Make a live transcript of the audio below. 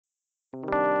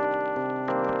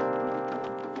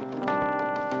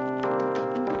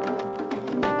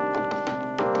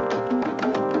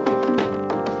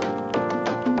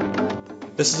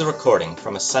This is a recording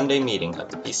from a Sunday meeting of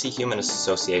the BC Humanist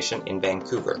Association in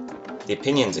Vancouver. The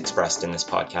opinions expressed in this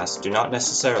podcast do not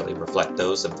necessarily reflect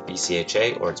those of the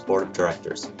BCHA or its board of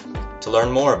directors. To learn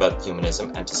more about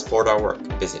humanism and to support our work,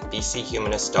 visit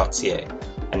bchumanist.ca,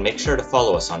 and make sure to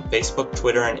follow us on Facebook,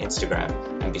 Twitter, and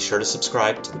Instagram, and be sure to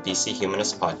subscribe to the BC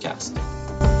Humanist podcast.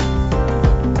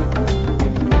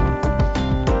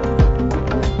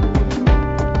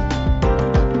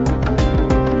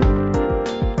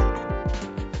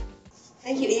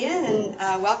 Thank you, Ian,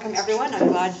 and welcome everyone. I'm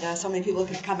glad so many people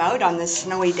could come out on this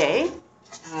snowy day.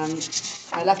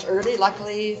 I left early,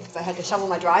 luckily, because I had to shovel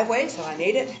my driveway, so I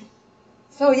made it.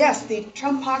 So yes, the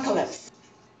Trumpocalypse.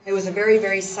 It was a very,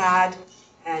 very sad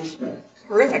and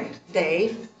horrific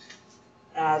day.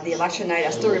 The election night, I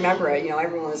still remember it. You know,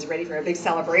 everyone was ready for a big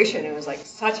celebration. It was like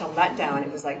such a letdown.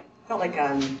 It was like felt like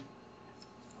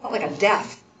a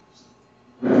death.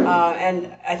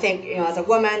 And I think, you know, as a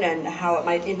woman and how it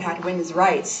might impact women's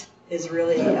rights is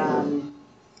really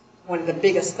one of the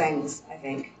biggest things, I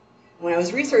think. When I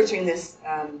was researching this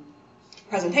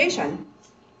presentation,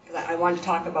 because I wanted to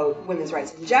talk about women's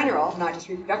rights in general, not just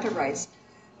reproductive rights,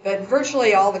 but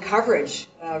virtually all the coverage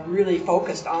really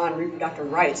focused on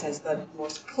reproductive rights as the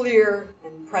most clear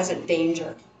and present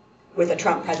danger with the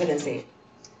Trump presidency.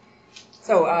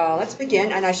 So let's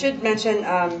begin, and I should mention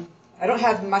I don't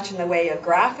have much in the way of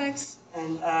graphics,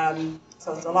 and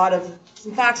so it's a lot of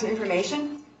some facts and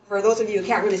information. For those of you who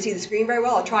can't really see the screen very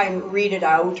well, I'll try and read it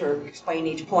out or explain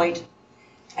each point.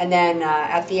 And then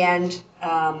at the end,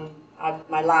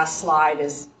 my last slide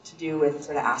is to do with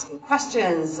sort of asking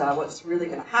questions, what's really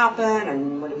going to happen,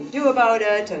 and what do we do about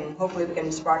it, and hopefully we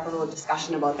can spark a little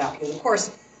discussion about that, because of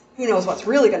course, who knows what's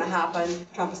really going to happen?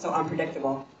 Trump is so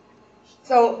unpredictable.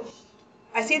 So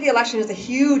I see the election as a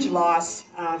huge loss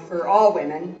for all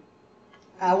women.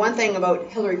 One thing about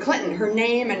Hillary Clinton, her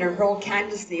name and her whole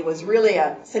candidacy was really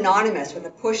synonymous with a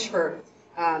push for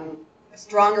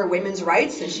stronger women's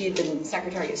rights, and she had been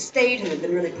Secretary of State and had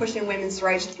been really pushing women's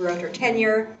rights throughout her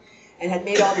tenure and had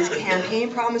made all these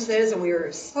campaign promises, and we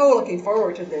were so looking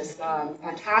forward to this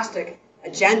fantastic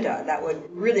agenda that would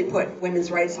really put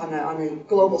women's rights on the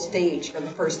global stage for the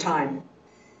first time.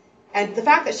 And the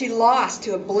fact that she lost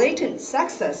to a blatant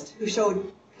sexist who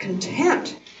showed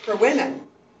contempt for women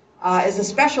is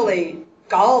especially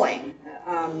galling,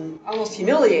 almost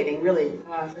humiliating, really,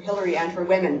 for Hillary and for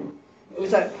women. It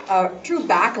was a true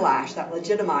backlash that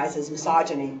legitimizes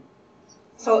misogyny.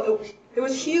 So there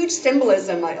was huge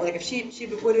symbolism, like if she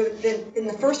would have been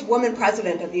the first woman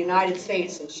president of the United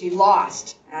States, and she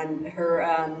lost, and her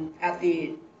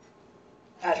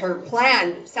at her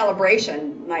planned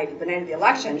celebration night, the night of the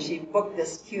election, she booked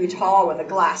this huge hall with a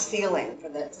glass ceiling for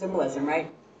the symbolism,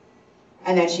 right?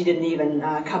 And then she didn't even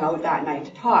come out that night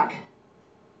to talk.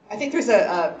 I think there's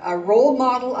a role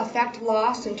model effect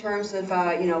lost in terms of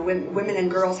women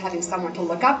and girls having someone to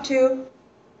look up to.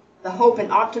 The hope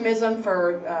and optimism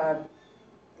for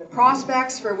the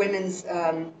prospects for women's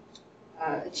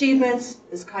achievements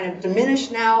is kind of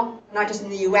diminished now, not just in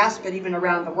the U.S., but even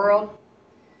around the world.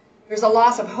 There's a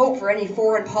loss of hope for any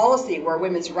foreign policy where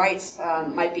women's rights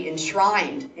might be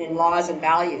enshrined in laws and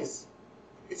values.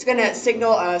 It's going to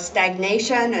signal a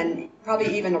stagnation and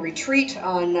probably even a retreat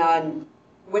on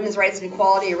women's rights and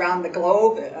equality around the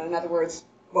globe. In other words,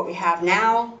 what we have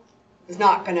now is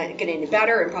not going to get any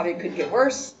better and probably could get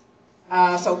worse.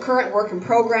 So current work and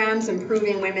programs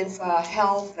improving women's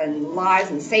health and lives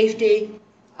and safety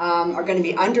are going to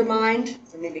be undermined,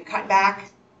 so maybe cut back.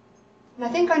 And I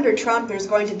think under Trump there's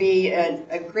going to be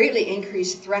a greatly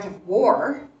increased threat of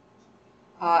war,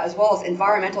 as well as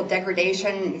environmental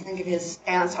degradation. You think of his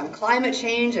stance on climate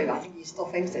change, and I think he still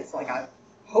thinks it's like a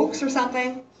hoax or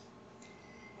something.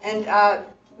 And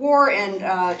war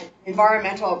and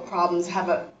environmental problems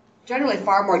have generally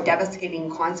far more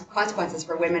devastating consequences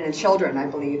for women and children, I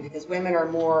believe, because women are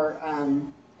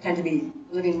tend to be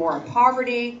living more in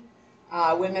poverty.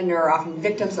 Women are often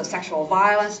victims of sexual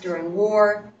violence during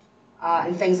war.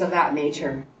 And things of that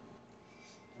nature.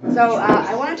 So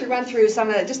I wanted to run through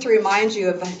some of it just to remind you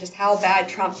of just how bad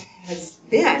Trump has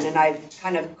been, and I've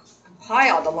kind of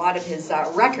compiled a lot of his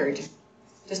record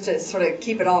just to sort of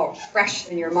keep it all fresh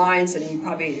in your minds, and you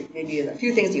probably maybe a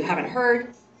few things you haven't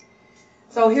heard.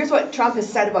 So here's what Trump has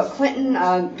said about Clinton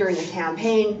during the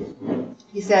campaign.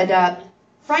 He said,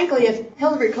 frankly, if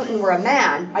Hillary Clinton were a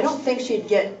man, I don't think she'd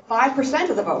get 5%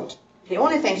 of the vote. The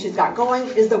only thing she's got going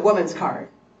is the woman's card.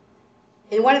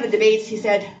 In one of the debates, he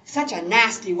said, such a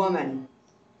nasty woman.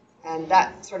 And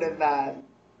that sort of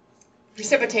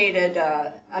precipitated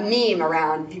a meme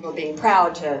around people being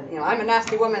proud to, I'm a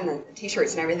nasty woman, and the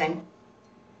t-shirts and everything.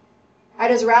 At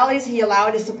his rallies, he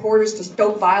allowed his supporters to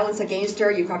stoke violence against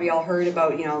her. You probably all heard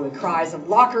about, the cries of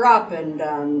 "lock her up"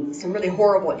 and some really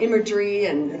horrible imagery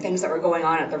and things that were going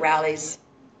on at the rallies.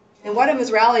 In one of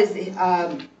his rallies,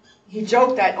 he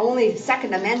joked that only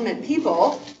Second Amendment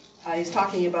people, he's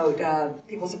talking about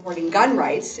people supporting gun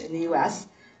rights in the U.S.,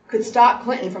 could stop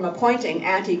Clinton from appointing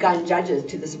anti-gun judges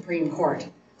to the Supreme Court.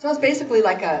 So it's basically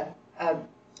like a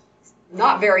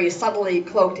not very subtly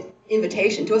cloaked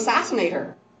invitation to assassinate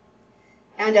her.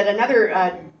 And at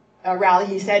another rally,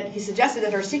 he suggested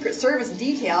that her Secret Service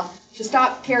detail should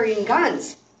stop carrying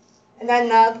guns. And then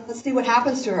let's see what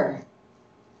happens to her.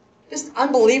 Just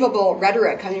unbelievable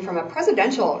rhetoric coming from a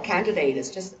presidential candidate is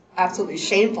just absolutely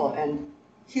shameful and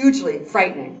hugely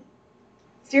frightening.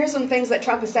 So here's some things that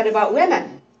Trump has said about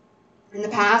women. In the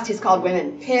past, he's called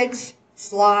women pigs,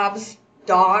 slobs,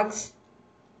 dogs.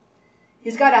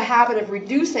 He's got a habit of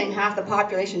reducing half the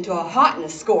population to a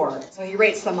hotness score, so he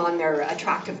rates them on their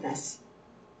attractiveness.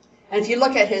 And if you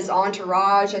look at his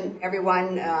entourage and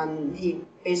everyone, he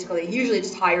basically usually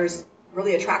just hires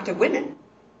really attractive women.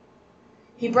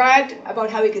 He bragged about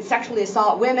how he could sexually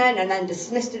assault women and then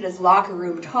dismissed it as locker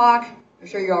room talk. I'm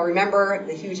sure you all remember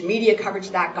the huge media coverage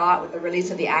that got with the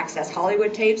release of the Access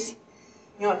Hollywood tapes.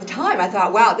 At the time I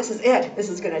thought, wow, this is it. This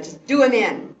is going to just do him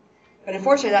in. But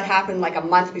unfortunately, that happened like a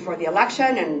month before the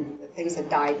election, and things had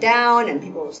died down, and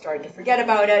people started to forget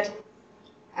about it.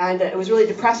 And it was really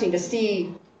depressing to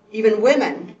see even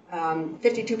women,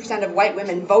 52% of white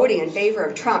women voting in favor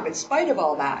of Trump, in spite of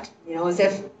all that. As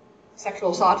if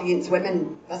sexual assault against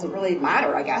women doesn't really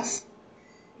matter, I guess.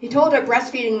 He told a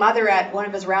breastfeeding mother at one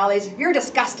of his rallies, "You're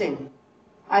disgusting."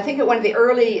 I think at one of the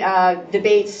early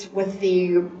debates with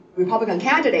the Republican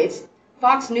candidates,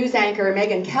 Fox News anchor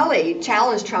Megyn Kelly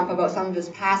challenged Trump about some of his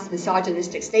past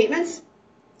misogynistic statements.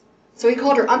 So he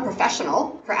called her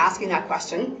unprofessional for asking that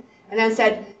question, and then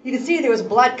said, you could see there was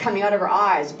blood coming out of her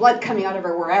eyes, blood coming out of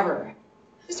her wherever.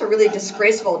 Just a really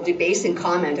disgraceful, debasing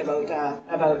comment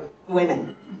about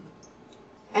women.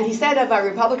 And he said of a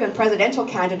Republican presidential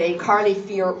candidate, Carly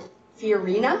Fiorina,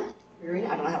 I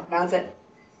don't know how to pronounce it,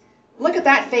 "Look at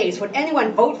that face. Would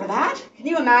anyone vote for that? Can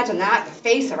you imagine that, the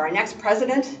face of our next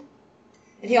president?"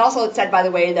 And he also said, by the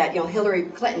way, that Hillary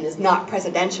Clinton is not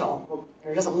presidential,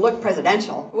 or doesn't look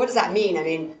presidential. What does that mean? I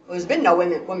mean, there's been no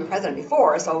woman president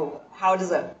before, so how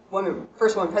does a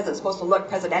first woman president supposed to look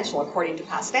presidential according to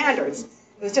past standards?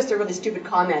 It was just a really stupid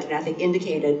comment, and I think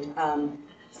indicated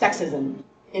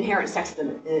inherent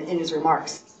sexism in his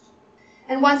remarks.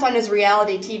 And once on his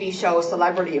reality TV show,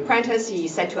 Celebrity Apprentice, he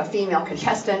said to a female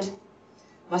contestant,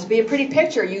 "Must be a pretty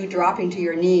picture, you dropping to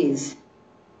your knees."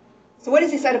 So what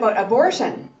has he said about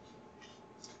abortion?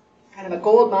 Kind of a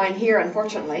gold mine here,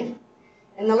 unfortunately.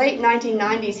 In the late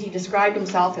 1990s, he described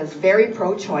himself as very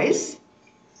pro-choice,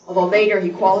 although later he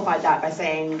qualified that by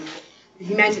saying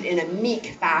he meant it in a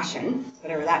meek fashion,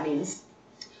 whatever that means.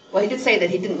 Well, he did say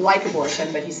that he didn't like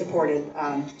abortion, but he supported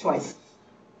choice.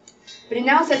 But he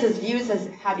now says his views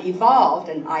have evolved,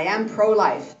 and I am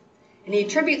pro-life. And he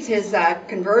attributes his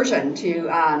conversion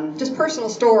to just personal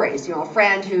stories. A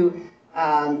friend who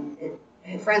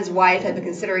his friend's wife had been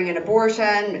considering an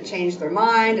abortion, it changed their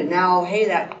mind, and now, hey,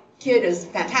 that kid is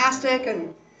fantastic,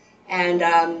 and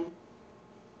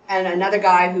another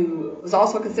guy who was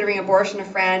also considering abortion, a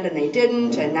friend, and they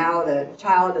didn't, and now the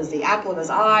child is the apple of his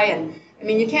eye. And I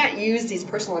mean, you can't use these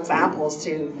personal examples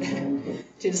to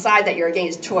decide that you're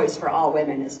against choice for all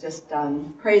women. It's just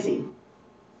crazy.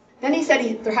 Then he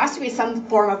said there has to be some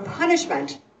form of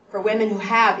punishment for women who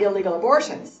have illegal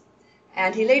abortions.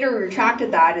 And he later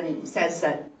retracted that and says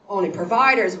that only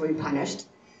providers will be punished.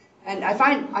 And I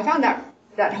found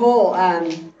that whole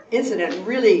incident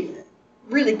really,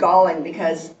 really galling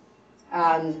because,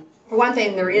 for one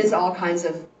thing, there is all kinds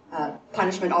of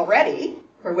punishment already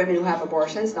for women who have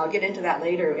abortions, and I'll get into that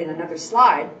later in another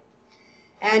slide.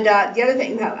 And the other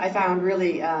thing that I found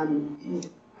really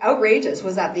outrageous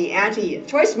was that the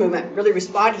anti-choice movement really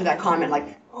responded to that comment like,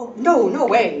 "Oh, no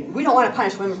way. We don't want to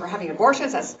punish women for having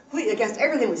abortions. That's completely against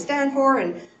everything we stand for."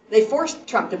 And they forced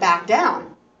Trump to back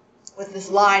down with this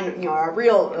line, a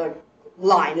real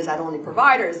line is that only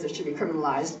providers that should be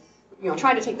criminalized,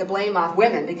 trying to take the blame off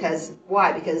women because,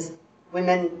 why? Because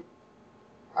women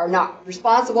are not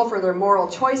responsible for their moral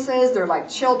choices. They're like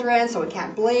children, so we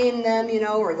can't blame them,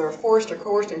 or they're forced or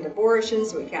coerced into abortion,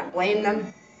 so we can't blame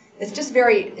them. It's just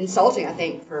very insulting, I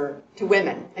think, to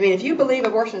women. I mean, if you believe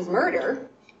abortion is murder,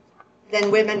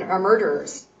 then women are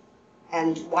murderers.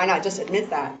 And why not just admit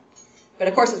that? But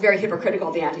of course, it's very hypocritical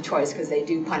of the anti-choice because they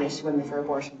do punish women for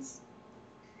abortions.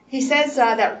 He says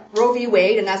that Roe v.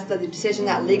 Wade, and that's the decision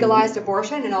that legalized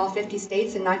abortion in all 50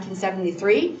 states in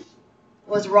 1973,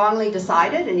 was wrongly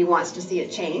decided, and he wants to see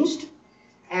it changed.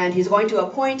 And he's going to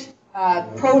appoint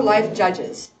pro-life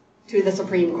judges to the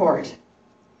Supreme Court.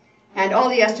 And all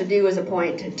he has to do is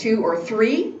appoint 2 or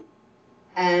 3.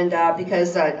 And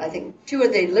because I think 2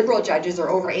 of the liberal judges are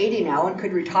over 80 now and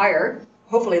could retire.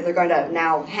 Hopefully they're going to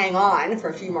now hang on for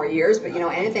a few more years, but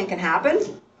anything can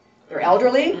happen. They're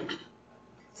elderly.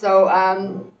 So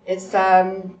it's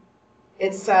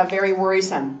very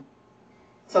worrisome.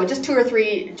 So just 2 or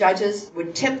 3 judges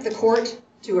would tip the court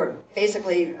to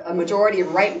basically a majority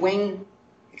of right-wing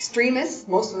extremists,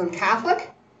 most of them Catholic.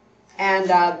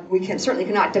 And we certainly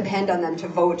cannot depend on them to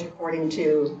vote according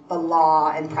to the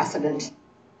law and precedent.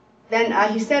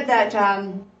 Then he said that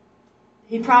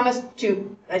he promised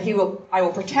that I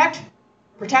will protect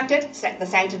it, the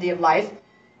sanctity of life,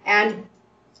 and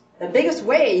the biggest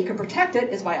way you can protect it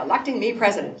is by electing me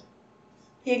president.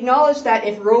 He acknowledged that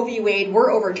if Roe v. Wade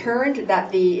were overturned,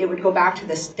 that it would go back to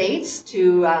the states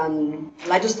to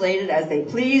legislate it as they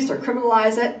pleased or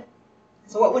criminalize it.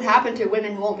 So what would happen to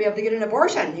women who won't be able to get an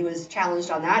abortion? He was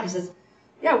challenged on that. He says,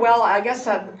 yeah, well, I guess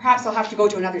perhaps they'll have to go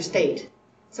to another state.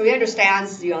 So he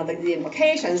understands, the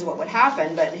implications, what would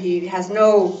happen, but he has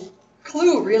no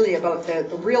clue really about the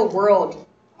real world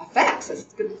effects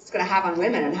it's going to have on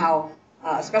women and how,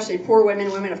 especially poor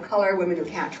women, women of color, women who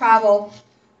can't travel,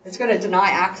 it's going to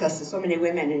deny access to so many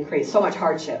women and create so much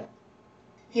hardship.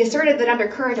 He asserted that under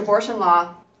current abortion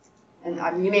law,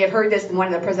 and you may have heard this in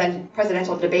one of the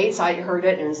presidential debates, I heard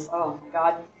it, and it's, oh my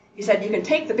God. He said, you can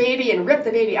take the baby and rip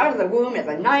the baby out of the womb at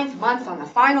the 9th month on the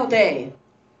final day.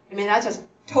 I mean, that's just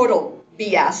total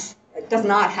BS. It does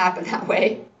not happen that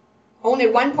way. Only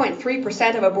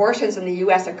 1.3% of abortions in the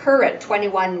U.S. occur at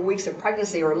 21 weeks of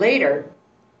pregnancy or later.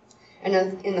 And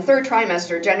in the 3rd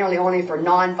trimester, generally only for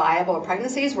non-viable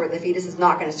pregnancies where the fetus is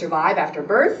not going to survive after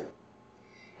birth.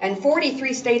 And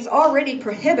 43 states already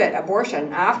prohibit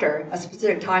abortion after a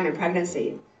specific time in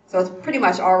pregnancy. So it's pretty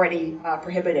much already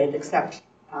prohibited except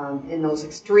in those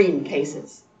extreme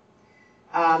cases.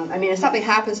 I mean, if something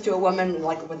happens to a woman,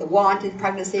 like with a wanted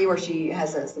pregnancy where she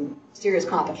has some serious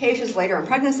complications later in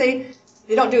pregnancy,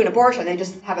 they don't do an abortion, they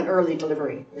just have an early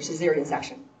delivery or cesarean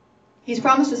section. He's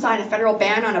promised to sign a federal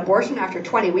ban on abortion after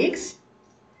 20 weeks.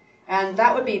 And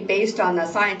that would be based on the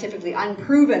scientifically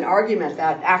unproven argument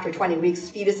that after 20 weeks,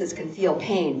 fetuses can feel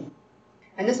pain.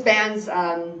 And this bans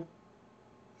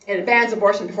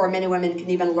abortion before many women can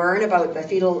even learn about the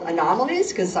fetal anomalies,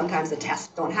 because sometimes the tests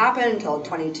don't happen until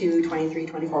 22, 23,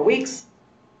 24 weeks.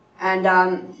 And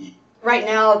right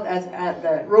now,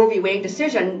 the Roe v. Wade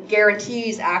decision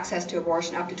guarantees access to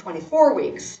abortion up to 24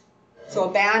 weeks. So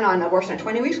a ban on abortion at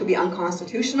 20 weeks would be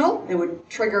unconstitutional. It would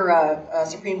trigger a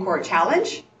Supreme Court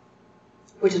challenge,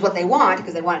 which is what they want,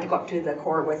 because they want it to go up to the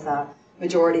court with a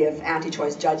majority of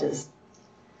anti-choice judges.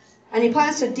 And he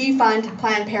plans to defund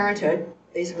Planned Parenthood,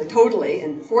 basically totally,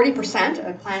 and 40%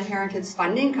 of Planned Parenthood's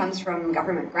funding comes from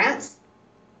government grants.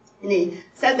 And he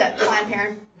said that Planned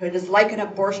Parenthood is like an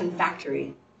abortion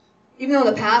factory. Even though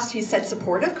in the past he's said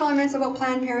supportive comments about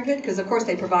Planned Parenthood, because of course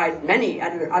they provide many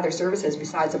other services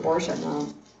besides abortion,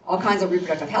 all kinds of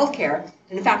reproductive health care.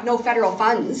 And in fact, no federal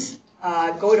funds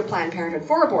go to Planned Parenthood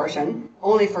for abortion,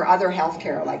 only for other health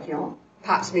care, like,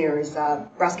 pap smears,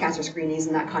 breast cancer screenings,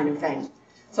 and that kind of thing.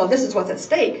 So this is what's at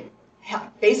stake,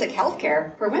 basic health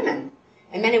care for women.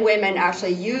 And many women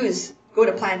actually go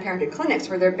to Planned Parenthood clinics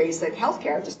for their basic health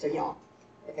care, just to,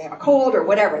 if they have a cold or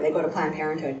whatever, they go to Planned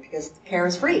Parenthood because the care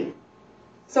is free.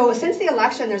 So since the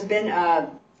election, there's been,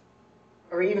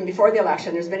 or even before the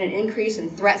election, there's been an increase in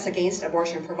threats against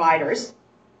abortion providers.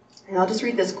 And I'll just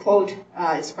read this quote.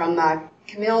 It's from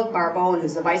Camille Barbone,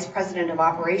 who's the Vice President of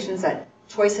Operations at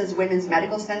Choices Women's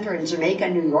Medical Center in Jamaica,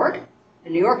 New York.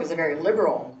 And New York is a very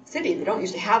liberal city. They don't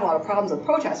usually have a lot of problems with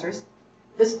protesters.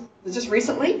 This was just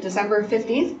recently, December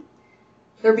 15th.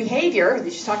 Their behavior,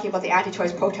 she's talking about the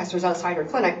anti-choice protesters outside her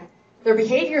clinic, their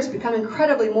behavior has become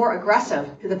incredibly more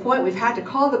aggressive to the point we've had to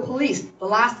call the police the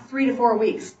last 3 to 4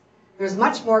 weeks. There's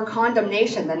much more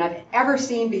condemnation than I've ever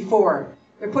seen before.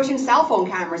 They're pushing cell phone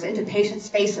cameras into patients'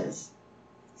 faces.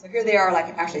 So here they are,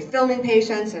 like actually filming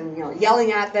patients and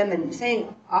yelling at them and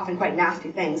saying often quite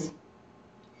nasty things.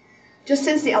 Just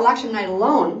since the election night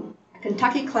alone, a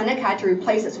Kentucky clinic had to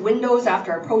replace its windows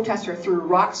after a protester threw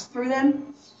rocks through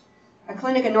them. A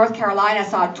clinic in North Carolina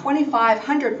saw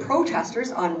 2,500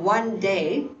 protesters on one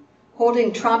day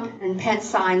holding Trump and Pence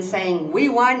signs saying, "We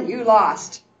won, you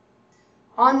lost."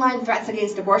 Online threats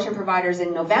against abortion providers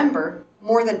in November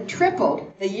more than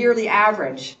tripled the yearly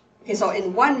average. Okay, so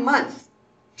in 1 month,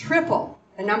 triple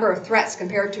the number of threats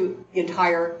compared to the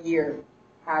entire year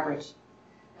average.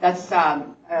 That's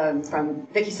from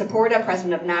Vicky Saporta,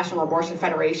 president of National Abortion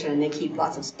Federation, and they keep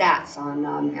lots of stats on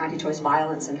anti-choice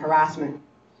violence and harassment.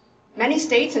 Many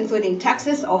states, including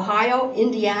Texas, Ohio,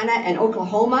 Indiana, and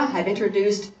Oklahoma, have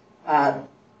introduced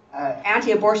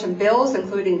anti-abortion bills,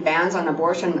 including bans on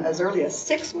abortion as early as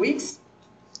 6 weeks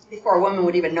before a woman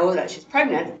would even know that she's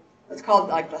pregnant. It's called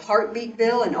like the heartbeat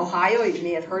bill in Ohio. You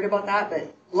may have heard about that,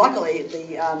 but luckily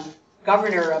the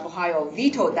governor of Ohio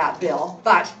vetoed that bill,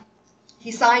 but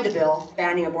he signed a bill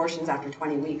banning abortions after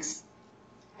 20 weeks.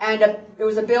 And there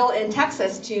was a bill in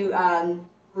Texas to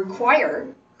require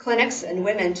clinics and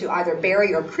women to either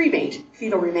bury or cremate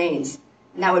fetal remains.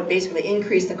 And that would basically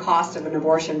increase the cost of an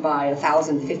abortion by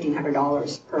 $1,000 to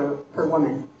 $1,500 per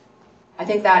woman. I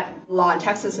think that law in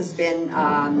Texas has been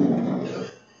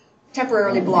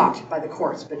temporarily blocked by the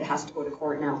courts, but it has to go to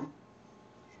court now.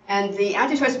 And the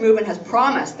anti-choice movement has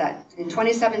promised that in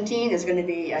 2017 there's going to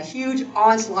be a huge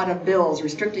onslaught of bills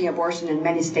restricting abortion in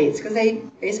many states, because they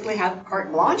basically have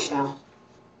carte blanche now.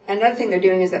 And another thing they're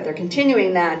doing is that they're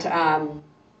continuing that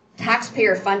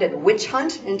taxpayer-funded witch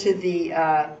hunt into the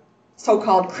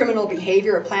so-called criminal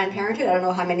behavior of Planned Parenthood. I don't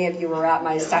know how many of you were at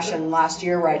my session last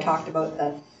year where I talked about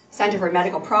the Center for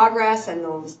Medical Progress and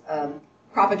those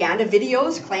propaganda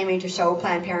videos claiming to show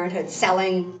Planned Parenthood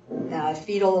selling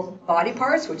fetal body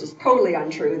parts, which is totally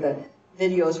untrue. The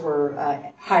videos were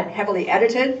heavily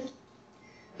edited.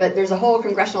 But there's a whole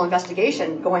congressional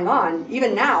investigation going on,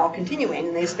 even now, continuing,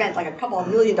 and they've spent like a couple of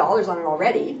 $1 million on it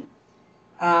already.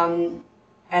 And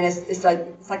it's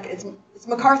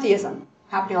McCarthyism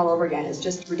happening all over again. It's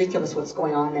just ridiculous what's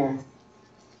going on there.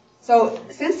 So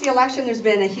since the election, there's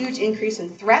been a huge increase in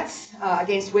threats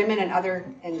against women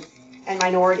and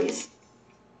minorities.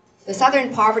 The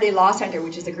Southern Poverty Law Center,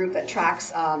 which is a group that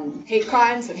tracks hate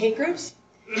crimes and hate groups,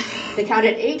 they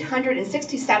counted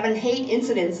 867 hate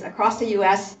incidents across the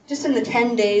U.S. just in the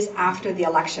 10 days after the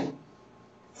election.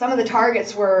 Some of the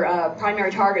targets were,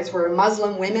 primary targets were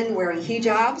Muslim women wearing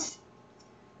hijabs.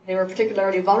 They were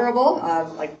particularly vulnerable,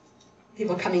 like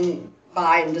people coming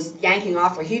by and just yanking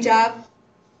off their hijab.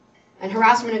 And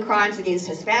harassment and crimes against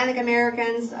Hispanic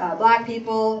Americans, black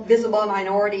people, visible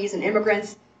minorities and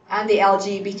immigrants, and the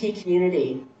LGBT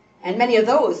community. And many of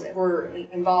those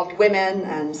involved women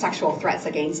and sexual threats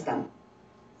against them.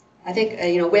 I think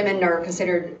women are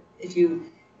considered, if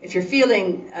you're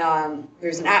feeling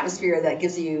there's an atmosphere that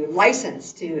gives you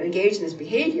license to engage in this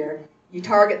behavior, you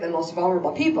target the most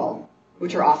vulnerable people,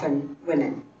 which are often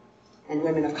women and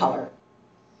women of color.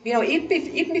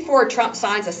 Even before Trump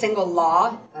signs a single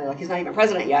law, like he's not even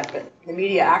president yet, but the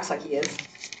media acts like he is,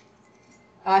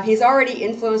 he's already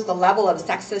influenced the level of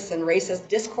sexist and racist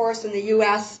discourse in the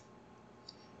U.S.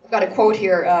 I've got a quote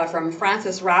here from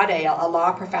Frances Rade, a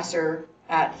law professor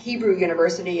at Hebrew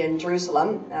University in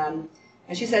Jerusalem, and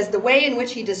she says, "The way in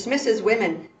which he dismisses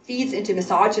women feeds into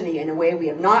misogyny in a way we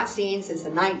have not seen since the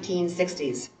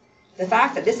 1960s. The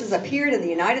fact that this has appeared in the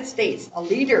United States, a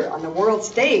leader on the world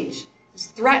stage, is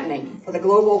threatening for the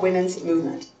global women's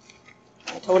movement."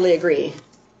 I totally agree.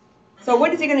 So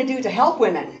what is he going to do to help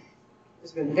women?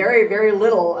 There's been very, very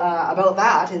little about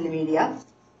that in the media.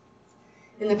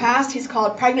 In the past, he's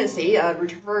called pregnancy,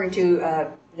 referring to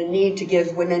the need to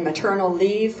give women maternal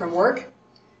leave from work,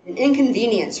 an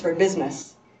inconvenience for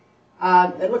business.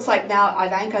 It looks like now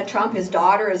Ivanka Trump, his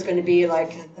daughter, is going to be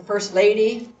like the first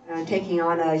lady, taking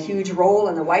on a huge role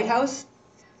in the White House.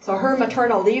 So her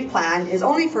maternal leave plan is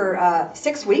only for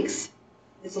 6 weeks.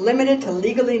 It's limited to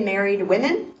legally married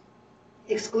women,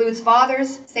 excludes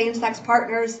fathers, same-sex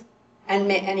partners,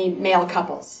 and any male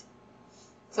couples.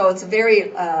 So it's a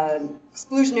very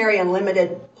exclusionary and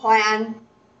limited plan,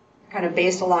 kind of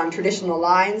based along traditional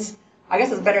lines. I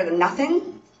guess it's better than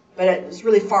nothing, but it's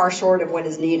really far short of what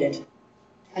is needed.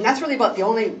 And that's really about the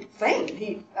only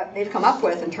thing they've come up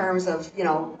with in terms of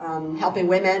helping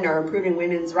women or improving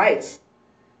women's rights.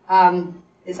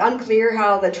 It's unclear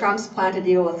how the Trumps plan to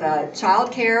deal with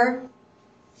child care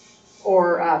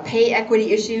or pay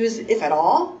equity issues, if at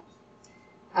all.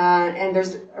 And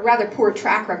there's a rather poor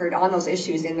track record on those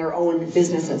issues in their own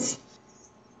businesses.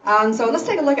 So let's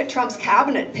take a look at Trump's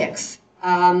cabinet picks.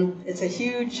 It's a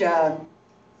huge,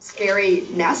 scary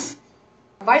mess.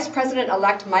 Vice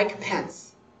President-elect Mike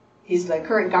Pence. He's the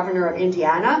current governor of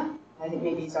Indiana. I think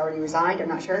maybe he's already resigned, I'm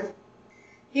not sure.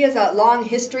 He has a long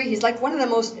history. He's like one of the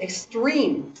most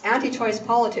extreme anti-choice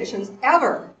politicians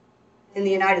ever in the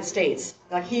United States.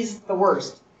 Like, he's the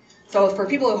worst. So for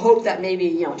people who hope that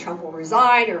maybe Trump will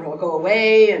resign or he'll go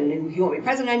away and he won't be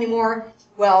president anymore,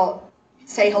 well,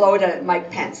 say hello to Mike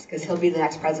Pence, because he'll be the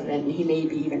next president and he may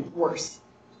be even worse.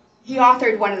 He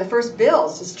authored one of the first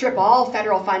bills to strip all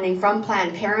federal funding from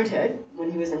Planned Parenthood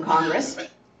when he was in Congress.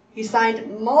 He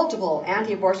signed multiple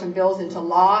anti-abortion bills into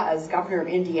law as governor of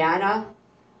Indiana,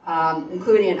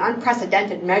 including an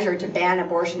unprecedented measure to ban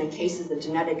abortion in cases of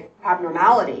genetic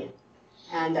abnormality.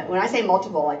 And when I say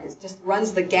multiple, like it just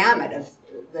runs the gamut of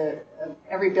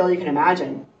every bill you can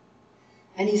imagine.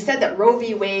 And he said that Roe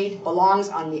v. Wade belongs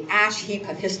on the ash heap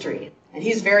of history. And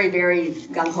he's very, very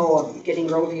gung-ho of getting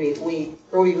Roe v.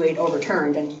 Wade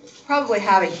overturned, and probably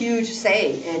have a huge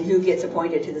say in who gets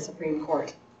appointed to the Supreme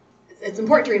Court. It's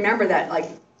important to remember that, like,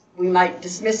 we might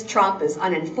dismiss Trump as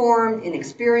uninformed,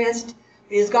 inexperienced.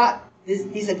 He's got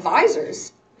these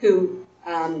advisors who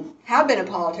have been in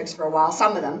politics for a while,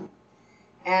 some of them,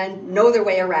 and know their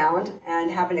way around and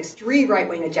have an extreme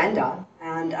right-wing agenda.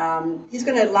 And he's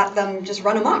going to let them just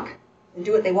run amok and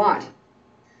do what they want.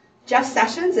 Jeff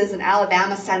Sessions is an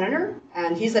Alabama senator,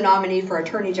 and he's the nominee for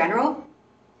Attorney General.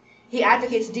 He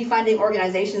advocates defunding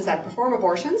organizations that perform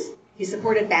abortions. He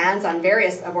supported bans on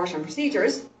various abortion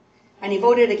procedures, and he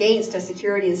voted against a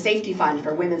security and safety fund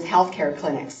for women's health care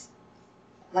clinics.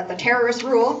 Let the terrorists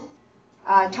rule.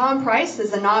 Tom Price is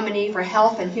the nominee for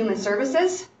Health and Human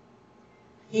Services.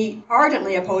 He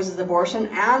ardently opposes abortion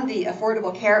and the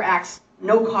Affordable Care Act's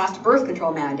no-cost birth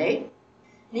control mandate.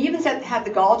 And he even had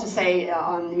the gall to say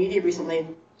on the media recently,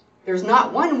 there's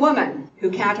not one woman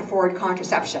who can't afford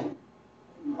contraception.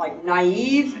 Like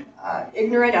naive,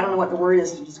 ignorant, I don't know what the word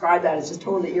is to describe that, it's just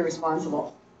totally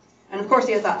irresponsible. And of course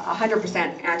he has a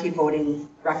 100% anti-voting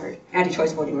record,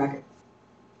 anti-choice voting record.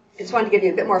 I just wanted to give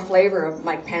you a bit more flavor of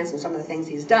Mike Pence and some of the things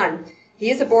he's done.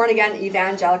 He is a born-again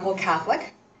evangelical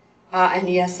Catholic, and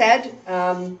he has said,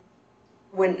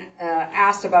 when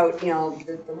asked about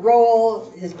the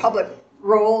role, his public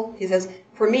role, he says,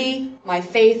 "For me, my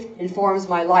faith informs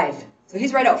my life." So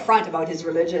he's right out front about his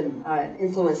religion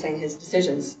influencing his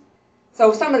decisions.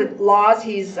 So some of the laws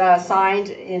he's signed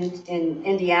in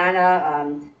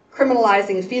Indiana,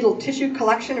 criminalizing fetal tissue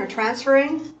collection or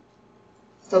transferring.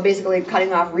 So basically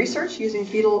cutting off research using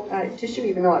fetal tissue,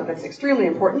 even though that's extremely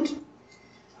important.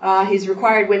 He's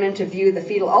required women to view the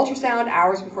fetal ultrasound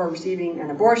hours before receiving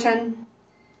an abortion.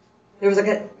 There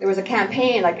was a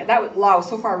campaign, like that law was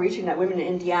so far-reaching that women in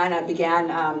Indiana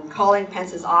began calling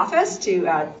Pence's office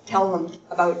to tell them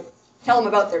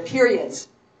about their periods,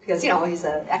 because he's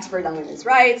an expert on women's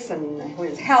rights and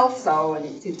women's health, and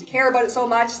he seems to care about it so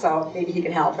much, so maybe he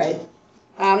can help, right?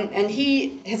 And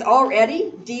he has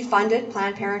already defunded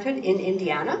Planned Parenthood in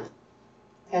Indiana,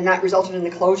 and that resulted in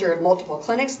the closure of multiple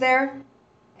clinics there.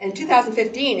 In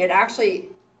 2015, it actually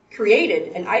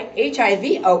created an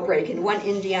HIV outbreak in one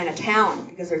Indiana town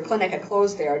because their clinic had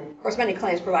closed there. Of course, many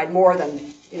clinics provide more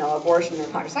than abortion or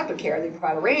contraceptive care. They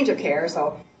provide a range of care,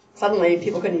 so suddenly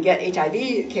people couldn't get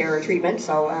HIV care or treatment.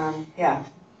 So yeah.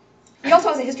 He also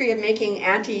has a history of making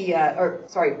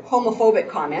homophobic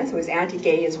comments. He was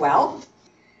anti-gay as well.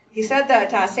 He said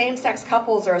that same-sex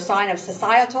couples are a sign of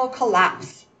societal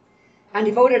collapse, and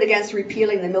he voted against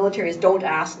repealing the military's "don't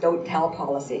ask, don't tell"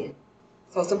 policy.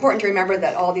 So it's important to remember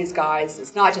that all these guys,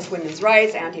 it's not just women's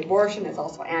rights, anti-abortion, it's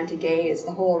also anti-gay, it's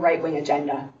the whole right-wing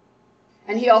agenda.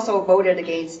 And he also voted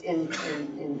against, in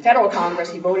federal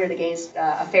Congress, he voted against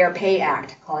a Fair Pay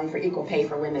Act, calling for equal pay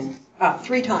for women,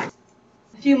 3 times.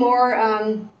 A few more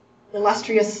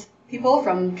illustrious people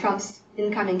from Trump's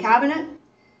incoming cabinet.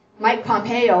 Mike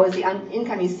Pompeo is the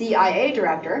incoming CIA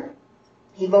director.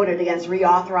 He voted against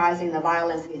reauthorizing the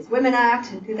Violence Against Women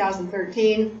Act in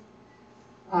 2013.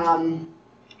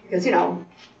 Because,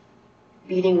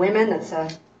 beating women, that's a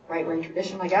right-wing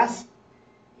tradition, I guess.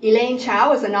 Elaine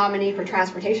Chao is the nominee for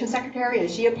Transportation Secretary,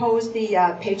 and she opposed the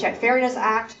Paycheck Fairness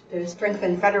Act to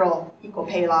strengthen federal equal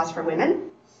pay laws for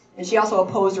women. And she also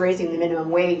opposed raising the minimum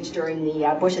wage during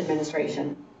the Bush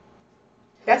administration.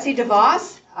 Betsy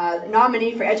DeVos,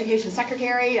 nominee for Education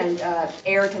Secretary and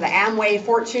heir to the Amway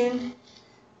fortune,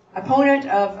 opponent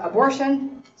of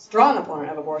abortion, strong opponent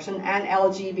of abortion, and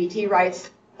LGBT rights,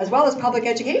 as well as public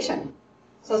education.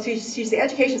 So she's the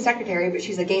education secretary, but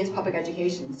she's against public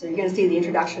education. So you're going to see the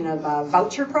introduction of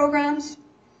voucher programs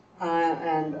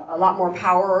and a lot more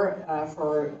power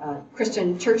for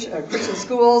Christian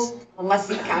schools, and less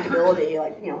accountability,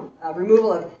 like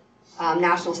removal of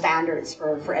national standards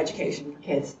for education for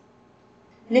kids.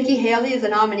 Nikki Haley is a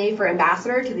nominee for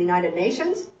ambassador to the United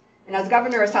Nations, and as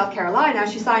governor of South Carolina,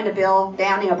 she signed a bill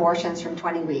banning abortions from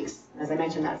 20 weeks. As I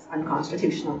mentioned, that's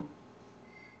unconstitutional.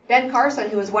 Ben Carson,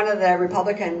 who was one of the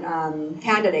Republican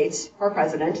candidates for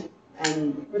president,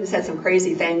 and really said some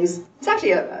crazy things. He's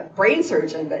actually a brain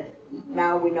surgeon, but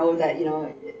now we know that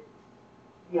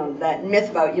that myth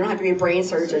about you don't have to be a brain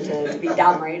surgeon to be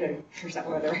dumb, right, or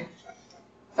something or other.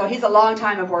 So he's a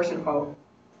long-time abortion foe.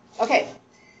 Okay,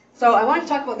 So I want to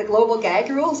talk about the global gag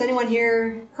rule. Has anyone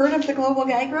here heard of the global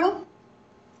gag rule?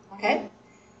 Okay.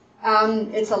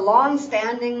 It's a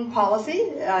long-standing policy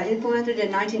implemented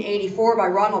in 1984 by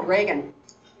Ronald Reagan.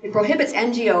 It prohibits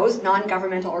NGOs,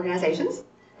 non-governmental organizations,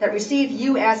 that receive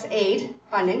U.S. aid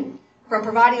funding from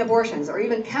providing abortions or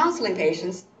even counseling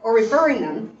patients or referring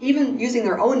them, even using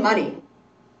their own money.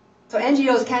 So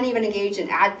NGOs can't even engage in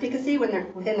advocacy when they're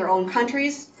within their own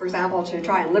countries, for example, to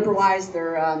try and liberalize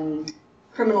their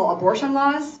criminal abortion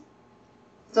laws.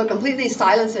 So it completely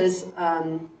silences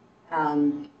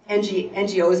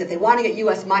NGOs. If they want to get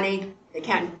U.S. money, they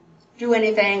can't do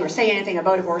anything or say anything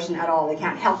about abortion at all. They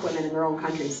can't help women in their own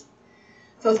countries.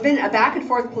 So it's been a back and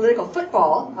forth political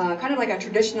football, kind of like a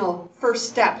traditional first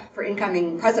step for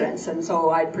incoming presidents. And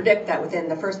so I predict that within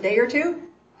the first day or two,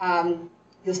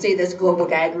 you'll see this global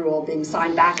gag rule being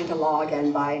signed back into law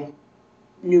again by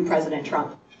new President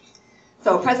Trump.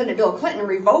 So President Bill Clinton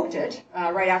revoked it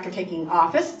right after taking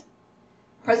office.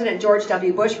 President George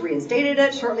W. Bush reinstated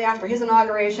it shortly after his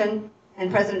inauguration, and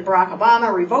President Barack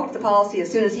Obama revoked the policy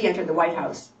as soon as he entered the White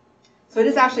House. So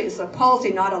it's a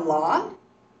policy, not a law.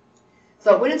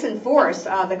 So when it's enforced,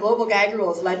 the global gag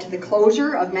rule has led to the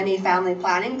closure of many family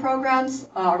planning programs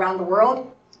around the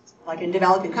world, like in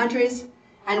developing countries,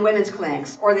 and women's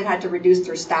clinics, or they've had to reduce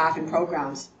their staff and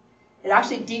programs. It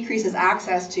actually decreases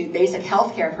access to basic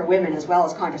health care for women as well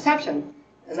as contraception.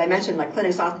 As I mentioned, like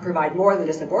clinics often provide more than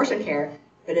just abortion care,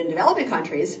 but in developing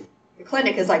countries, the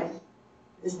clinic is like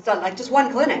just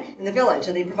one clinic in the village,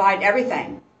 and they provide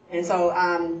everything. And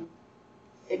so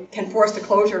it can force the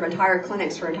closure of entire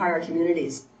clinics for entire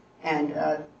communities, and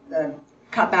the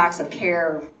cutbacks of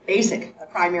care, basic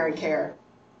primary care,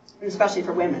 especially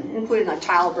for women, including like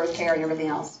childbirth care and everything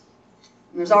else.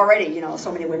 And there's already,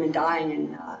 so many women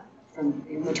dying from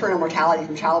maternal mortality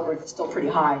from childbirth is still pretty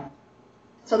high.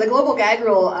 So the global gag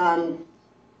rule,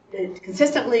 it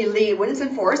consistently when it's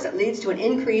enforced, it leads to an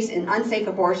increase in unsafe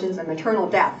abortions and maternal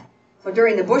death. So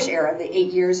during the Bush era, the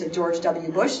 8 years of George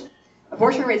W. Bush,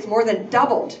 abortion rates more than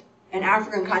doubled in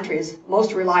African countries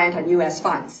most reliant on U.S.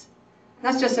 funds. And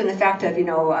that's just an effect of,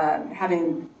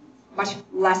 having much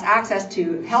less access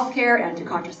to health care and to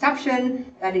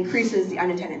contraception. That increases the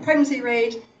unintended pregnancy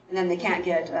rate, and then they can't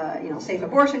get, safe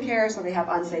abortion care, so they have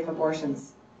unsafe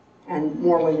abortions, and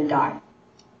more women die.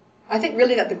 I think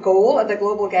really that the goal of the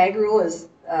global gag rule is,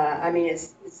 I think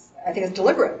it's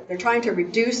deliberate. They're trying to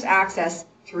reduce access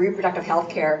to reproductive health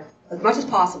care as much as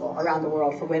possible around the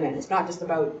world for women. It's not just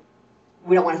about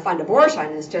we don't want to fund abortion.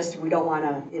 It's just we don't want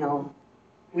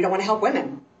to help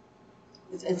women.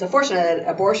 It's unfortunate that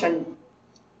abortion,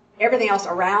 everything else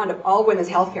around all women's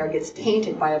health care gets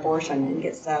tainted by abortion and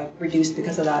gets reduced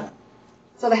because of that.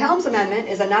 So the Helms Amendment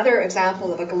is another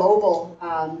example of a global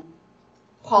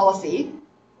policy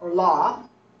or law.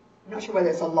 I'm not sure whether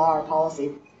it's a law or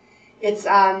policy. It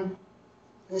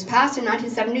was passed in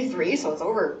 1973, so it's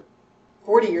over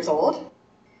 40 years old.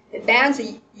 It bans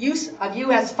the use of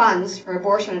U.S. funds for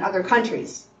abortion in other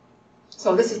countries.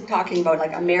 So this is talking about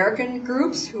like American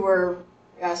groups who are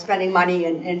spending money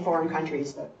in foreign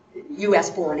countries, the U.S.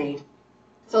 foreign aid.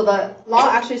 So the law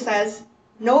actually says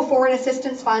no foreign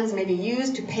assistance funds may be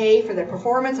used to pay for the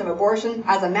performance of abortion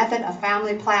as a method of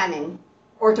family planning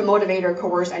or to motivate or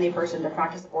coerce any person to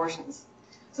practice abortions.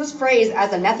 So this phrase,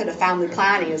 as a method of family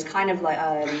planning, is kind of like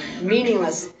a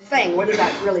meaningless thing. What does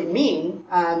that really mean?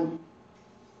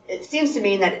 It seems to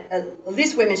mean that at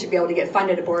least women should be able to get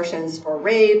funded abortions for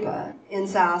rape,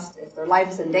 incest, if their life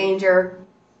is in danger.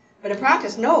 But in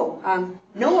practice, no.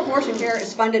 No abortion care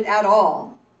is funded at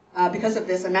all because of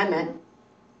this amendment.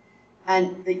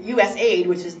 And the USAID,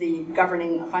 which is the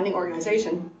governing funding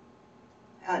organization,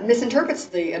 misinterprets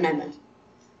the amendment.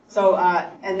 So,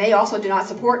 and they also do not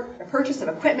support the purchase of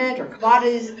equipment or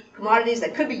commodities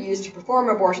that could be used to perform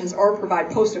abortions or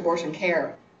provide post-abortion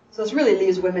care. So this really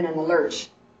leaves women in the lurch.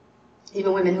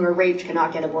 Even women who are raped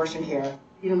cannot get abortion care.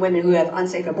 Even women who have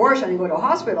unsafe abortion and go to a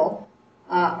hospital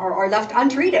are left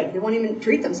untreated. They won't even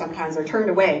treat them sometimes. They're turned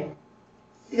away.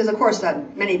 Because, of course,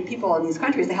 many people in these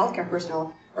countries, the healthcare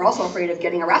personnel, are also afraid of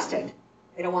getting arrested.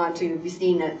 They don't want to be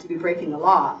seen to be breaking the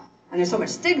law. And there's so much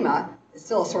stigma. It's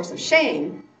still a source of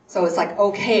shame. So it's like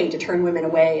okay to turn women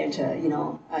away and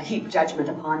to, heap judgment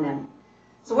upon them.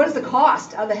 So what is the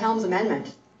cost of the Helms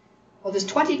Amendment? Well, there's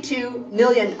 22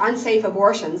 million unsafe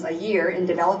abortions a year in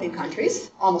developing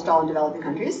countries, almost all in developing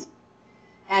countries.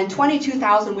 And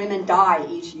 22,000 women die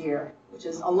each year, which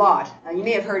is a lot. Now, you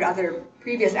may have heard other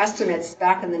previous estimates.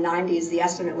 Back in the 90s, the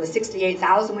estimate was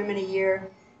 68,000 women a year.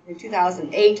 In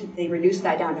 2008, they reduced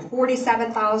that down to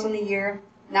 47,000 a year.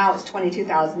 Now it's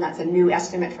 22,000. That's a new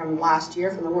estimate from last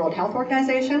year from the World Health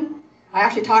Organization. I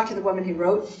actually talked to the woman who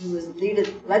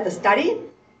led the study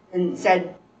and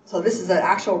said, so this is an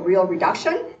actual real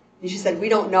reduction? And she said, we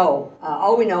don't know.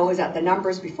 All we know is that the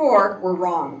numbers before were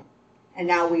wrong. And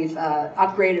now we've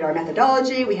upgraded our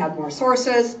methodology, we have more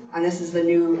sources, and this is the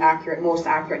new most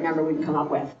accurate number we can come up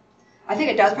with. I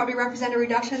think it does probably represent a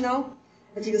reduction though.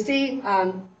 As you can see,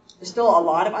 there's still a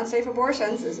lot of unsafe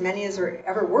abortions, as many as there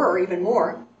ever were, even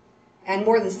more. And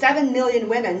more than 7 million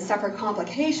women suffer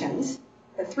complications,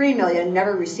 but 3 million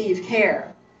never receive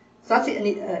care. So that's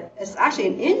it's actually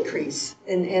an increase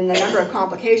in the number of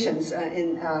complications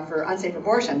for unsafe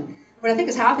abortion. What I think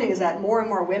is happening is that more and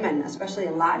more women, especially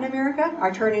in Latin America,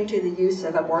 are turning to the use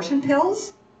of abortion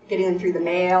pills, getting them through the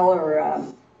mail or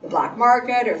the black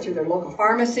market or through their local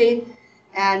pharmacy.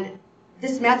 And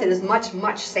this method is much,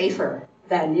 much safer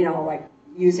than, like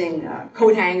using a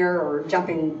coat hanger or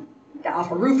jumping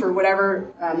off a roof or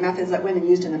whatever methods that women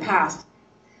used in the past.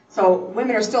 So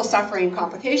women are still suffering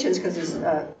complications because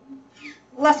there's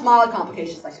less mild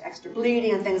complications like extra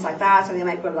bleeding and things like that, so they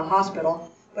might go to the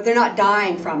hospital, but they're not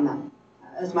dying from them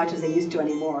as much as they used to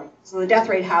anymore. So the death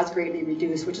rate has greatly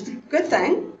reduced, which is a good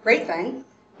thing, great thing,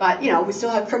 but we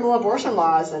still have criminal abortion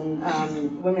laws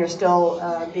and women are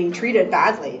still being treated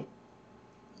badly.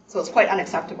 So it's quite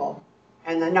unacceptable.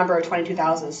 And the number of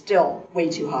 22,000 is still way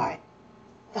too high.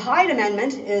 The Hyde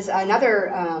Amendment is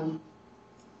another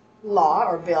law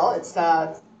or bill. It's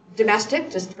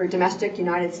domestic, just for domestic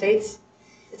United States.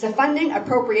 It's a funding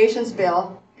appropriations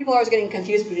bill. People are always getting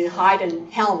confused between Hyde and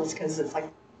Helms because it's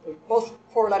like they're both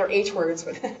four-letter H words,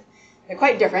 but they're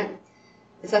quite different.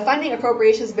 It's a funding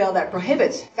appropriations bill that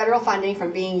prohibits federal funding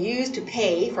from being used to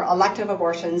pay for elective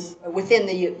abortions within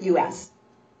the U.S.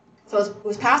 So it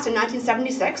was passed in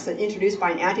 1976 and introduced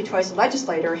by an anti-choice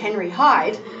legislator, Henry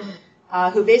Hyde,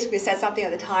 who basically said something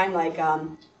at the time like,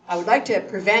 I would like to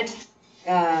prevent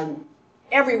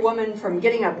every woman from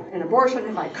getting an abortion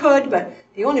if I could, but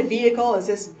the only vehicle is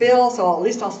this bill, so at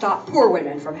least I'll stop poor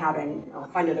women from having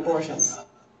funded abortions.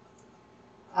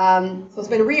 So it's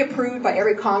been reapproved by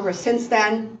every Congress since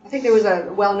then. I think there was a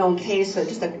well-known case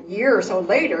just a year or so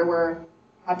later where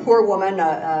a poor woman,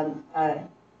 a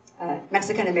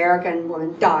Mexican-American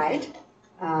woman, died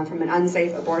from an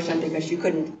unsafe abortion because she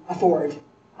couldn't afford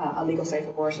a legal safe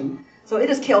abortion. So it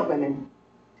has killed women.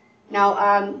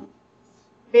 Now,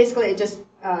 basically it just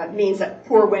means that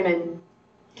poor women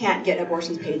can't get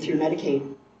abortions paid through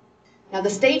Medicaid. Now, the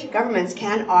state governments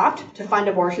can opt to fund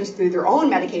abortions through their own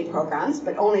Medicaid programs,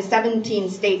 but only 17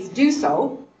 states do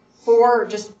so. 4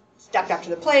 just stepped up to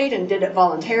the plate and did it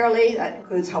voluntarily. That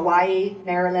includes Hawaii,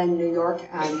 Maryland, New York,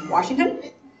 and Washington.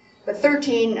 But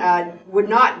 13 would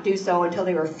not do so until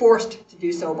they were forced to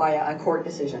do so by a court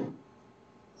decision.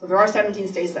 So there are 17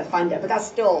 states that fund it, but that's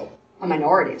still a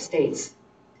minority of states.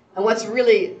 And what's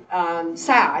really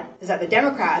sad is that the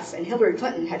Democrats and Hillary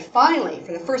Clinton had finally,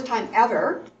 for the first time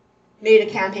ever, made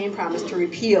a campaign promise to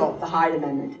repeal the Hyde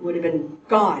Amendment. It would have been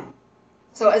gone.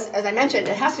 So as I mentioned,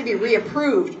 it has to be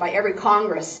reapproved by every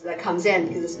Congress that comes in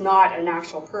because it's not an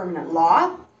actual permanent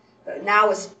law. But now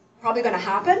it's probably going to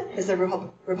happen because the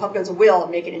Republicans will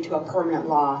make it into a permanent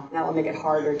law. And that will make it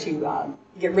harder to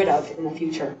get rid of in the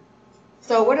future.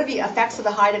 So what are the effects of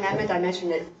the Hyde Amendment? I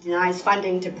mentioned it denies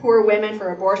funding to poor women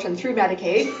for abortion through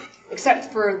Medicaid,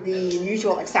 except for the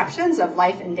usual exceptions of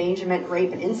life endangerment,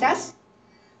 rape, and incest.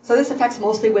 So this affects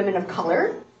mostly women of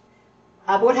color.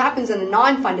 But what happens in the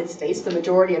non-funded states, the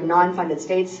majority of non-funded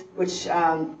states, which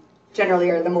generally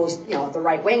are the most, the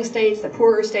right-wing states, the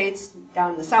poorer states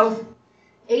down in the South,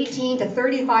 18 to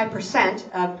 35%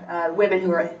 of women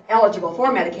who are eligible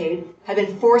for Medicaid have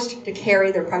been forced to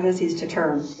carry their pregnancies to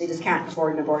term. They just can't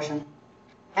afford an abortion.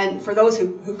 And for those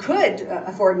who could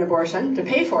afford an abortion, to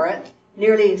pay for it,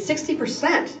 nearly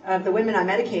 60% of the women on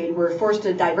Medicaid were forced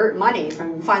to divert money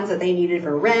from funds that they needed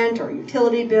for rent or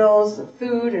utility bills,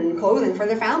 food and clothing for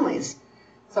their families.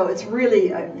 So it's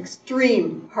really an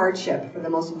extreme hardship for the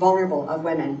most vulnerable of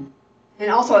women. And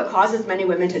also it causes many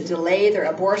women to delay their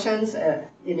abortions,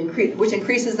 which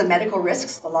increases the medical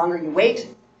risks the longer you wait,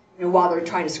 while they're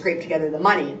trying to scrape together the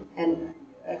money. And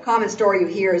a common story you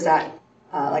hear is that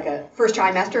like a first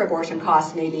trimester abortion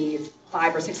costs maybe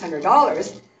 $500 or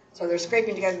 $600. So they're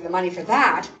scraping together the money for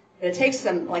that, but it takes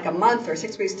them like a month or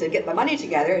 6 weeks to get the money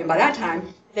together, and by that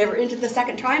time, they were into the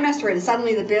second trimester, and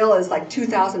suddenly the bill is like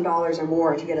 $2,000 or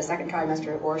more to get a second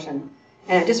trimester abortion.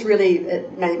 And it just really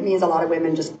it means a lot of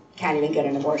women just can't even get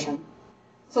an abortion.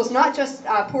 So it's not just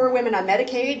poor women on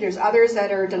Medicaid. There's others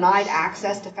that are denied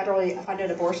access to federally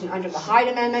funded abortion under the Hyde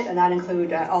Amendment, and that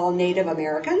include all Native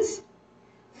Americans,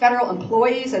 federal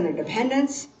employees and their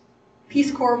dependents,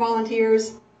 Peace Corps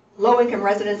volunteers, low-income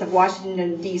residents of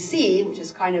Washington, D.C., which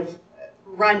is kind of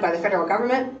run by the federal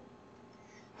government,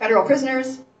 federal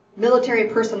prisoners, military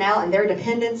personnel and their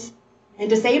dependents, and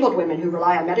disabled women who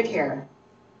rely on Medicare.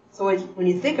 So when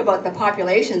you think about the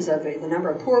populations of the number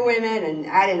of poor women and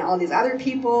add in all these other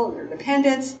people and their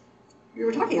dependents, we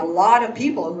were talking a lot of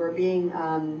people who are being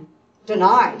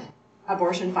denied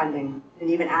abortion funding and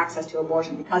even access to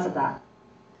abortion because of that.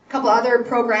 A couple other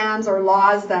programs or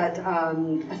laws that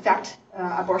affect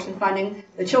abortion funding.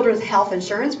 The Children's Health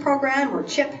Insurance Program, or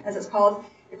CHIP as it's called,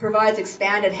 it provides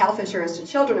expanded health insurance to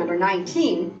children under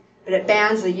 19, but it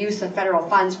bans the use of federal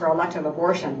funds for elective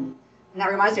abortion. And that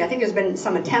reminds me, I think there's been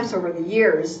some attempts over the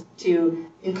years to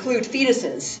include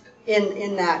fetuses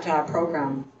in that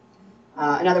program.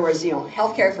 In other words,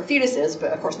 health care for fetuses,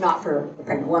 but of course not for the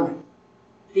pregnant woman.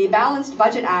 The Balanced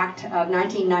Budget Act of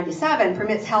 1997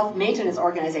 permits health maintenance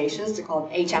organizations, they're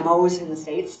called HMOs in the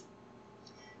States,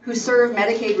 who serve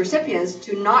Medicaid recipients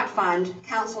to not fund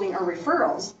counseling or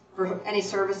referrals for any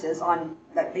services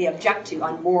that they object to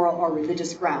on moral or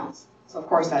religious grounds. So of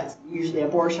course that's usually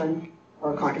abortion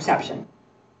or contraception.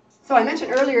 So I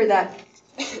mentioned earlier that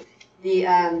the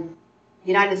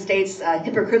United States,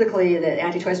 hypocritically, the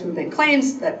anti-choice movement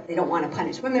claims that they don't want to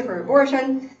punish women for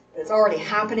abortion, but it's already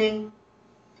happening.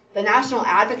 The National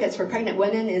Advocates for Pregnant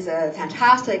Women is a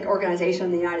fantastic organization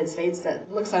in the United States that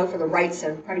looks out for the rights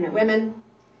of pregnant women,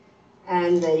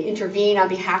 and they intervene on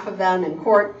behalf of them in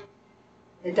court.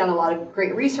 They've done a lot of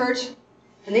great research,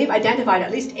 and they've identified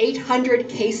at least 800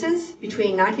 cases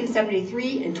between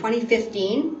 1973 and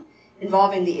 2015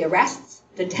 involving the arrests,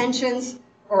 detentions,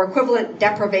 or equivalent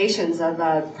deprivations of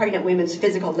pregnant women's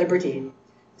physical liberty.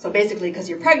 So basically, because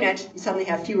you're pregnant, you suddenly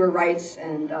have fewer rights,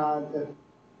 and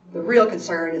the real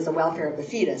concern is the welfare of the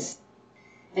fetus.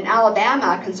 In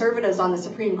Alabama, conservatives on the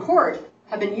Supreme Court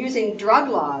have been using drug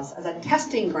laws as a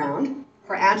testing ground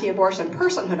for anti-abortion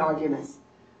personhood arguments.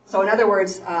 So in other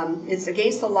words, it's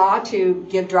against the law to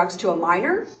give drugs to a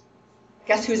minor.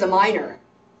 Guess who's a minor?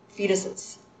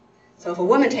 Fetuses. So if a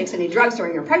woman takes any drugs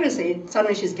during her pregnancy,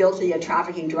 suddenly she's guilty of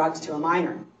trafficking drugs to a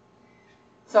minor.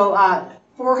 So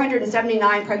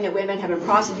 479 pregnant women have been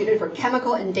prosecuted for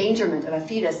chemical endangerment of a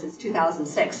fetus since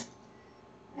 2006.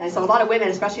 And so a lot of women,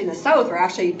 especially in the South, are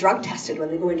actually drug tested when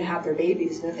they go in to have their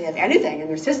babies. And if they have anything in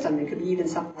their system, it could be even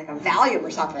something like a Valium or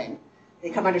something,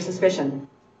 they come under suspicion.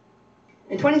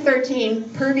 In 2013,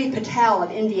 Purvi Patel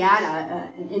of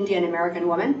Indiana, an Indian American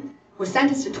woman, was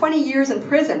sentenced to 20 years in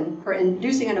prison for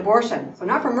inducing an abortion. So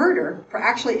not for murder, for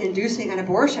actually inducing an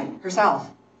abortion herself.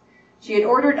 She had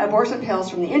ordered abortion pills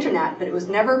from the internet, but it was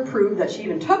never proved that she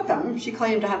even took them. She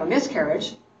claimed to have a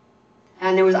miscarriage.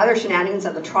 And there was other shenanigans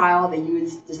at the trial. They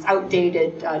used this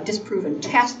outdated, disproven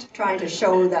test trying to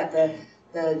show that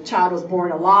the child was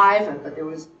born alive, but there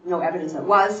was no evidence that it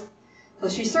was. So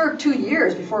she served 2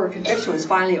 years before her conviction was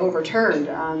finally overturned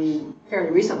fairly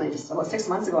recently, just about 6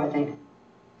 months ago, I think.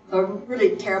 So a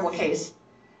really terrible case.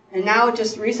 And now,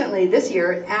 just recently this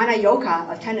year, Anna Yoka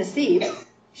of Tennessee,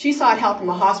 she sought help from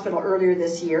a hospital earlier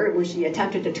this year when she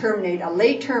attempted to terminate a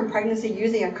late-term pregnancy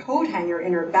using a coat hanger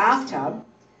in her bathtub.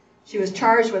 She was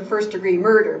charged with first-degree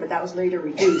murder, but that was later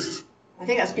reduced. I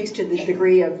think that speaks to the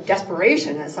degree of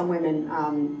desperation that some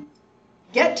women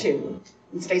get to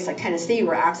in states like Tennessee,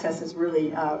 where access is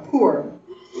really poor.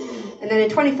 And then in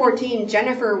 2014,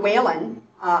 Jennifer Whalen,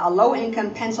 a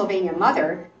low-income Pennsylvania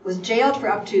mother, was jailed for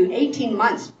up to 18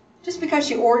 months just because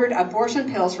she ordered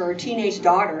abortion pills for her teenage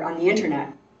daughter on the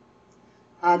internet.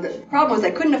 The problem was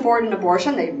they couldn't afford an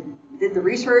abortion. They did the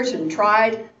research and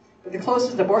tried, but the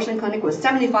closest abortion clinic was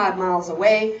 75 miles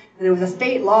away, and there was a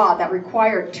state law that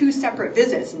required 2 separate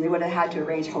visits, and they would have had to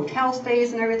arrange hotel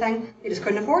stays and everything. They just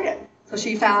couldn't afford it. So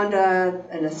she found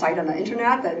a site on the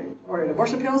internet that ordered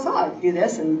abortion pills. Oh, I'll do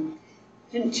this, and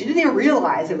she didn't even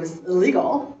realize it was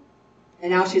illegal,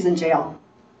 and now she's in jail.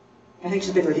 I think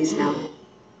she's been released now.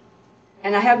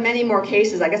 And I have many more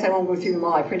cases. I guess I won't go through them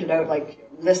all. I printed out like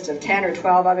a list of 10 or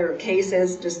 12 other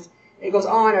cases. Just it goes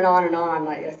on and on and on,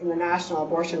 like from the National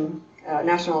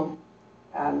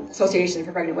Association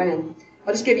for Pregnant Women.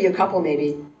 I'll just give you a couple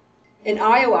maybe. In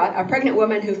Iowa, a pregnant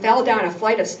woman who fell down a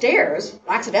flight of stairs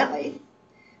accidentally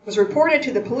was reported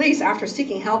to the police after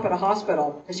seeking help at a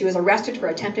hospital, and she was arrested for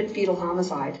attempted fetal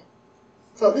homicide.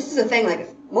 So this is a thing, like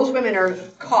most women are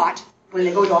caught when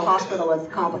they go to a hospital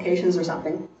with complications or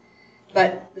something.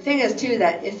 But the thing is, too,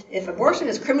 that if abortion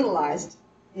is criminalized,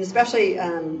 and especially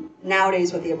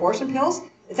nowadays with the abortion pills,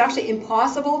 it's actually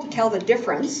impossible to tell the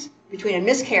difference between a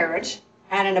miscarriage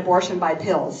and an abortion by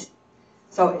pills.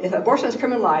 So if abortion is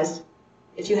criminalized,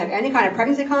 if you have any kind of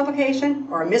pregnancy complication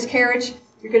or a miscarriage,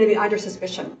 you're going to be under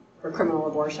suspicion for criminal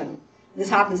abortion. This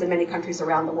happens in many countries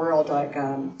around the world, like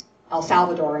El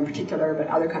Salvador in particular, but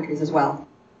other countries as well.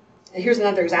 Here's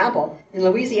another example. In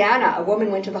Louisiana, a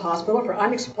woman went to the hospital for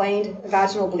unexplained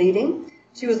vaginal bleeding.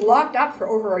 She was locked up for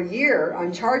over a year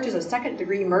on charges of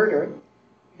second-degree murder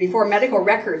before medical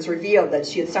records revealed that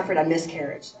she had suffered a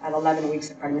miscarriage at 11 weeks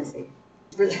of pregnancy.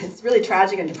 It's really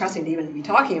tragic and depressing to even be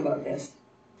talking about this.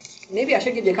 Maybe I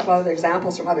should give you a couple other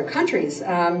examples from other countries.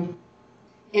 In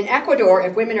Ecuador,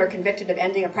 if women are convicted of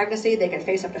ending a pregnancy, they can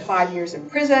face up to 5 years in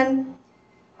prison.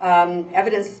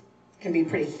 Evidence can be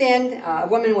pretty thin. A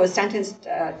woman was sentenced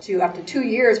to up to 2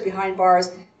 years behind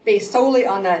bars based solely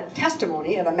on the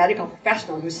testimony of a medical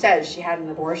professional who says she had an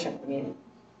abortion. I mean,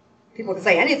 people can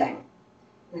say anything.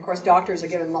 And of course, doctors are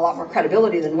given a lot more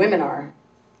credibility than women are.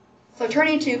 So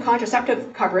turning to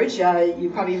contraceptive coverage,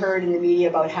 you probably heard in the media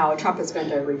about how Trump is going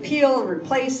to repeal and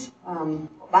replace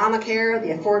Obamacare, the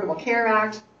Affordable Care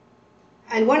Act.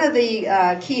 And one of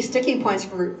the key sticking points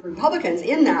for Republicans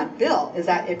in that bill is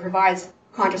that it provides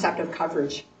contraceptive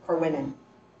coverage for women.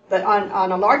 But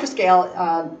on a larger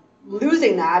scale,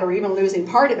 losing that or even losing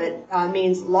part of it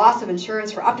means loss of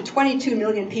insurance for up to 22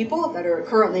 million people that are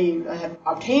currently have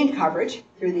obtained coverage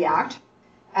through the act.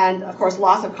 And of course,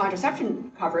 loss of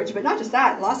contraception coverage, but not just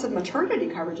that, loss of maternity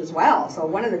coverage as well. So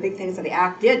one of the big things that the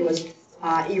act did was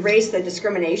erase the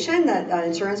discrimination that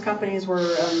insurance companies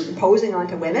were imposing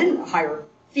onto women, higher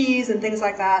fees and things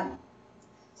like that.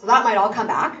 So that might all come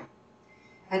back.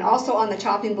 And also on the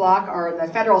chopping block are the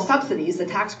federal subsidies, the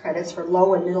tax credits for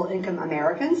low and middle income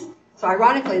Americans. So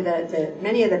ironically,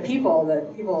 many of the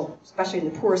people, especially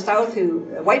in the poor South,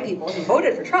 white people who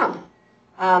voted for Trump,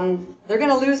 they're going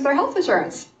to lose their health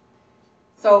insurance.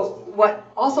 So what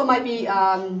also might be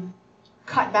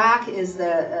cut back is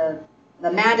the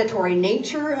mandatory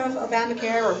nature of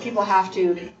Obamacare, where people have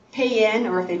to pay in,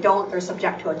 or if they don't, they're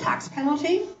subject to a tax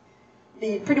penalty.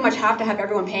 They pretty much have to have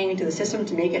everyone paying into the system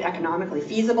to make it economically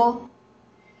feasible.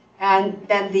 And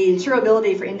then the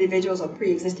insurability for individuals with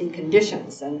pre-existing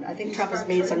conditions. And I think Trump has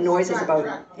made some noises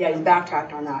about, he's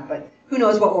backtracked on that, but who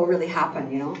knows what will really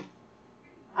happen, you know.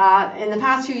 In the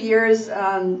past few years,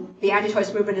 the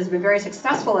anti-choice movement has been very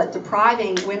successful at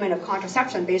depriving women of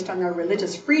contraception based on their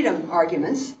religious freedom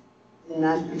arguments. And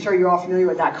I'm sure you're all familiar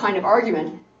with that kind of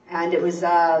argument. And it was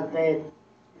the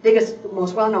biggest,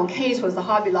 most well-known case was the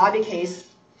Hobby Lobby case,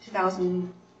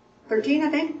 2013, I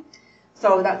think.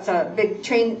 So that's a big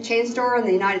chain store in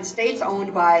the United States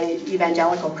owned by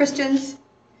evangelical Christians.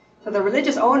 So the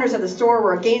religious owners of the store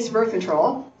were against birth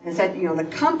control and said, you know, the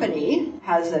company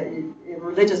has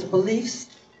religious beliefs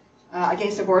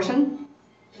against abortion.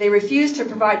 They refused to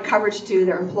provide coverage to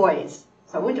their employees.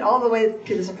 So it went all the way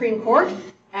to the Supreme Court,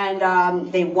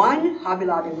 and they won. Hobby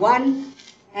Lobby won.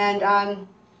 And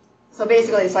so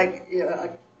basically it's like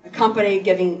a company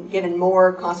given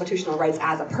more constitutional rights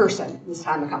as a person. This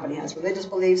time a company has religious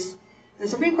beliefs. The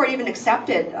Supreme Court even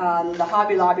accepted the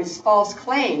Hobby Lobby's false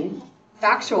claim.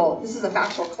 This is a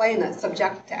factual claim that's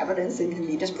subject to evidence and can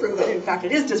be disproven. In fact,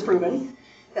 it is disproven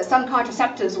that some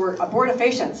contraceptives were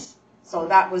abortifacients. So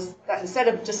that instead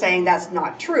of just saying that's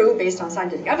not true based on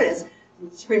scientific evidence,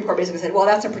 the Supreme Court basically said, well,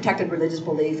 that's a protected religious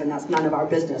belief and that's none of our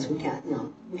business. We can't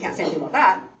say anything about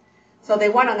that. So they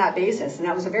won on that basis, and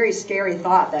that was a very scary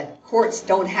thought that courts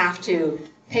don't have to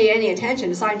pay any attention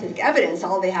to scientific evidence.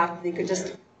 They could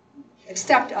just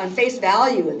accept on face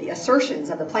value the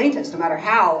assertions of the plaintiffs, no matter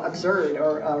how absurd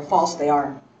or false they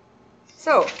are.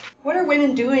 So, what are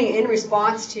women doing in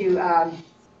response to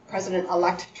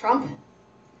President-elect Trump?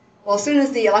 Well, as soon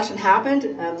as the election happened,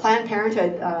 Planned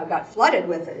Parenthood got flooded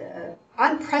with an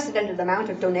unprecedented amount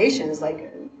of donations.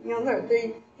 Like, you know,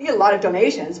 they get a lot of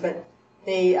donations, but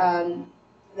they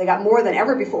got more than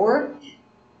ever before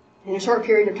in a short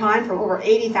period of time from over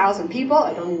 80,000 people.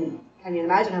 I can't even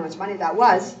imagine how much money that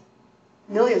was.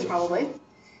 Millions probably.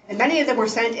 And many of them were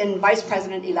sent in Vice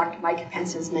President-elect Mike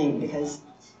Pence's name because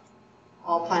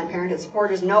all Planned Parenthood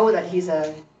supporters know that he's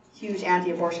a huge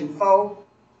anti-abortion foe.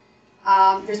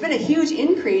 There's been a huge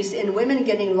increase in women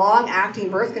getting long-acting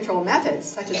birth control methods,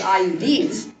 such as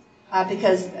IUDs,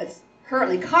 because it's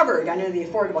currently covered under the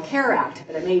Affordable Care Act,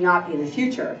 but it may not be in the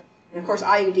future. And of course,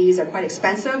 IUDs are quite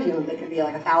expensive. You know, they can be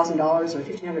like $1,000 or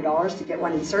 $1,500 to get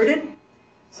one inserted.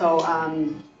 So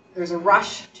there's a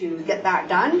rush to get that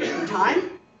done in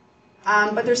time.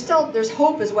 But there's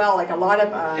hope as well. Like a lot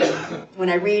of, when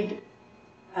I read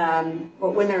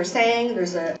what women are saying,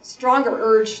 there's a stronger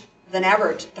urge than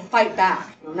ever to fight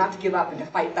back. You know, not to give up, but to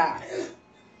fight back.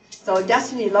 So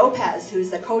Destiny Lopez,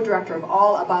 who's the co-director of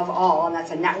All Above All, and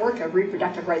that's a network of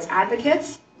reproductive rights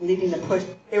advocates, they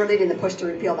were leading the push to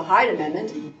repeal the Hyde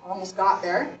Amendment, and almost got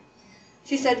there.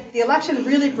 She said, the election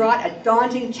really brought a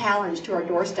daunting challenge to our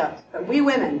doorstep. But we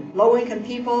women, low-income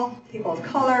people, people of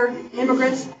color,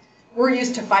 immigrants, we're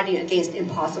used to fighting against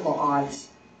impossible odds.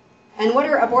 And what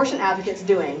are abortion advocates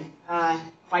doing?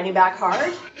 Fighting back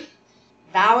hard,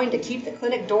 vowing to keep the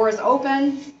clinic doors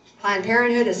open. Planned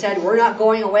Parenthood has said, we're not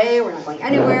going away, we're not going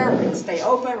anywhere, we're going to stay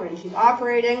open, we're going to keep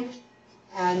operating.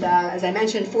 And as I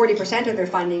mentioned, 40% of their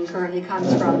funding currently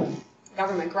comes from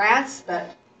government grants,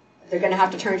 but they're going to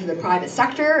have to turn to the private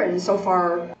sector, and so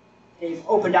far they've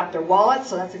opened up their wallets,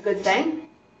 so that's a good thing.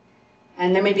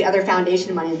 And there may be other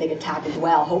foundation money they could tap as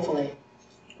well, hopefully.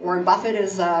 Warren Buffett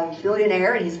is a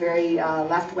billionaire, and he's very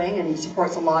left-wing, and he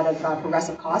supports a lot of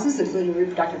progressive causes, including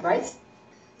reproductive rights.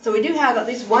 So we do have at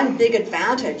least one big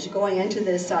advantage going into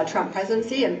this Trump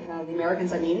presidency, and the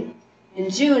Americans, I mean. In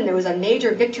June, there was a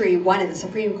major victory won in the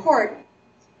Supreme Court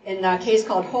in a case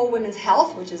called Whole Women's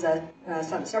Health, which is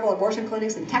several abortion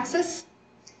clinics in Texas,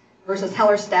 versus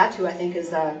Hellerstedt, who I think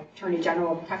is the Attorney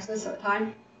General of Texas at the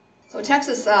time. So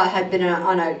Texas had been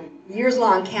on a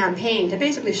years-long campaign to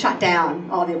basically shut down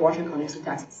all the abortion clinics in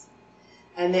Texas.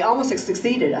 And they almost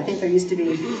succeeded. I think there used to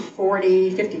be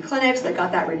 40, 50 clinics. They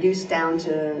got that reduced down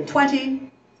to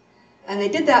 20. And they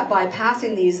did that by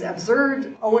passing these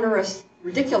absurd, onerous,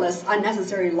 ridiculous,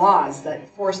 unnecessary laws that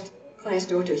forced clinics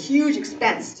to go to a huge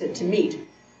expense to meet.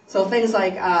 So things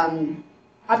like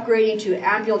upgrading to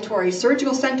ambulatory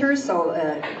surgical centers, so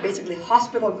basically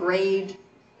hospital-grade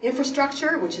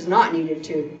infrastructure, which is not needed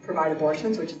to provide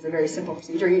abortions, which is a very simple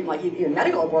procedure. Even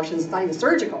medical abortions, it's not even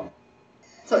surgical.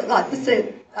 So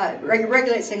this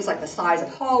regulates things like the size of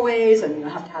hallways, and you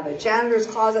have to have a janitor's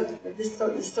closet this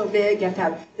so big, you have to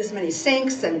have this many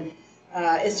sinks, and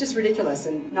it's just ridiculous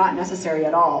and not necessary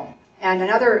at all. And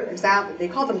another example, they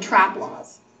call them trap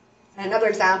laws. And another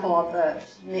example of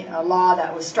a law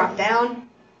that was struck down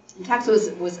in Texas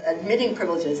was admitting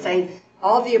privileges, saying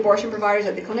all the abortion providers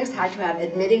at the clinics had to have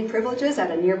admitting privileges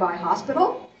at a nearby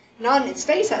hospital. And on its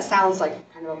face, that sounds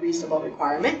like kind of a reasonable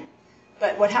requirement.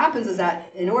 But what happens is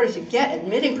that in order to get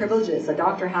admitting privileges, the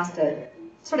doctor has to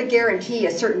sort of guarantee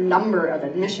a certain number of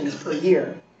admissions per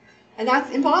year. And that's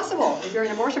impossible if you're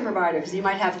an abortion provider, because you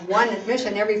might have one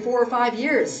admission every 4 or 5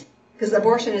 years, because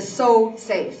abortion is so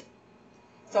safe.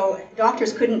 So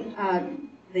doctors couldn't,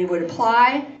 they would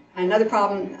apply. And another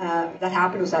problem that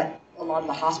happened was that a lot of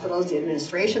the hospitals, the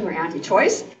administration, were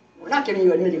anti-choice. We're not giving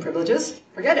you admitting privileges,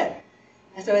 forget it.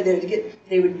 And so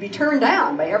they would be turned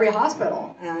down by every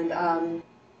hospital, and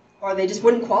or they just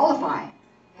wouldn't qualify.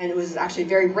 And it was actually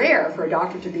very rare for a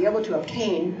doctor to be able to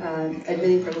obtain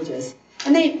admitting privileges.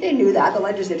 And they knew that, the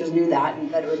legislators knew that, and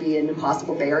that it would be an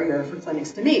impossible barrier for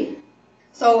clinics to meet.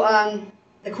 So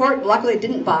the court luckily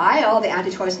didn't buy all the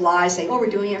anti-choice lies saying, oh, we're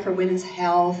doing it for women's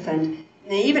health, and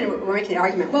they even were making the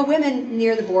argument, well, women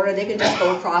near the border, they can just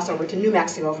go across over to New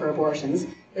Mexico for abortions.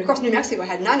 But of course, New Mexico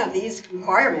had none of these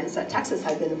requirements that Texas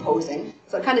had been imposing,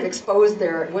 so it kind of exposed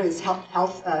their women's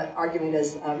health argument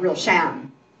as a real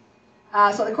sham.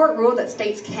 So the court ruled that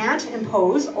states can't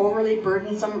impose overly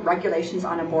burdensome regulations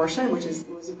on abortion, which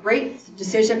was a great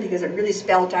decision because it really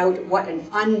spelled out what an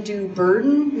undue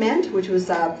burden meant, which was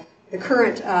the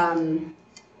current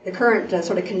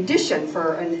sort of condition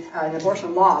for an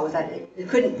abortion law was that it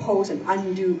couldn't pose an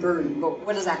undue burden. But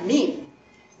what does that mean?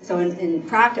 So in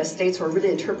practice, states were really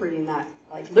interpreting that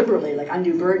like liberally, like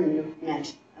undue burden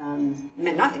meant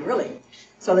nothing really.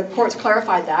 So the courts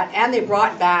clarified that, and they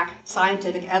brought back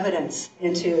scientific evidence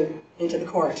into the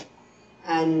court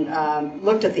and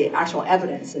looked at the actual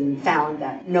evidence and found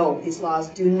that no, these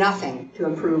laws do nothing to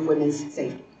improve women's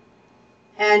safety.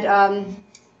 And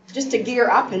just to gear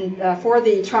up, and for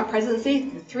the Trump presidency,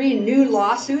 3 new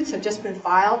lawsuits have just been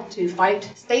filed to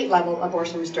fight state-level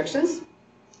abortion restrictions.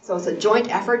 So it's a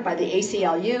joint effort by the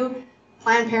ACLU,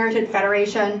 Planned Parenthood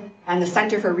Federation, and the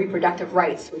Center for Reproductive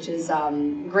Rights, which is a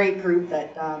great group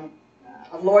that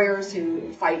of lawyers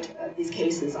who fight these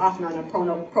cases, often on a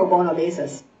pro bono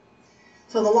basis.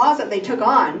 So the laws that they took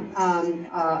on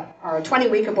are a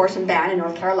 20-week abortion ban in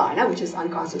North Carolina, which is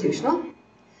unconstitutional.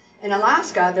 In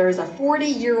Alaska, there is a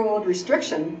 40-year-old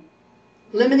restriction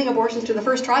limiting abortions to the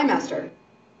first trimester.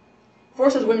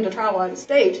 Forces women to travel out of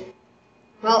state.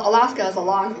 Well, Alaska is a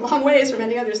long ways from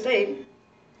any other state.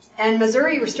 And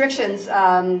Missouri restrictions,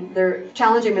 they're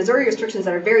challenging Missouri restrictions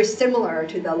that are very similar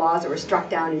to the laws that were struck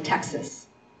down in Texas.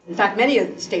 In fact, many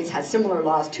of the states had similar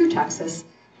laws to Texas,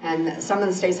 and some of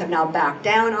the states have now backed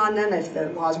down on them if the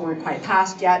laws weren't quite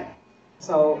passed yet.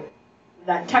 So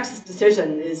that Texas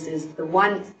decision is the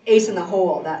one ace in the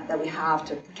hole that we have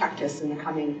to protect us in the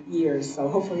coming years. So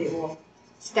hopefully it will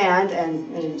stand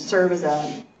and serve as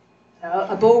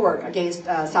a bulwark against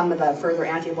some of the further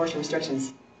anti-abortion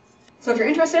restrictions. So if you're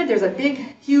interested, there's a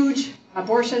big, huge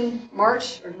abortion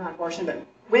march, or not abortion, but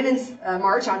Women's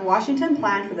March on Washington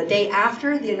planned for the day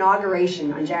after the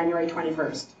inauguration on January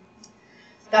 21st.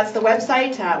 That's the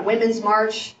website,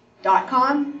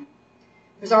 womensmarch.com.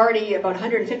 There's already about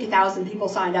 150,000 people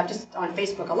signed up just on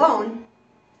Facebook alone.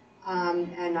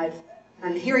 And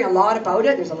I'm hearing a lot about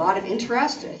it. There's a lot of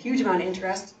interest, a huge amount of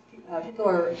interest. People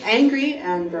are angry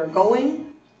and they're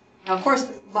going. Now, of course,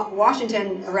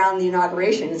 Washington around the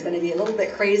inauguration is going to be a little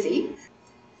bit crazy.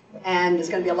 And there's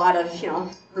going to be a lot of,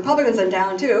 Republicans in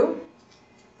town too.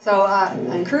 So I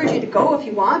encourage you to go if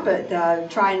you want, but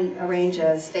try and arrange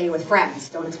a stay with friends.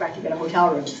 Don't expect to get a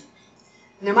hotel room.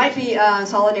 And there might be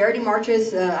solidarity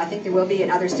marches. I think there will be in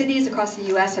other cities across the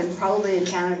U.S. and probably in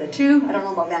Canada too. I don't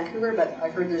know about Vancouver, but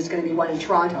I've heard there's going to be one in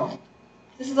Toronto.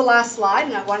 This is the last slide,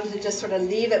 and I wanted to just sort of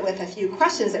leave it with a few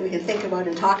questions that we can think about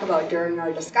and talk about during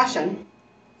our discussion.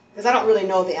 Because I don't really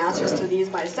know the answers to these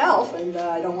myself, and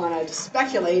I don't want to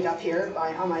speculate up here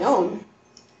on my own.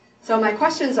 So my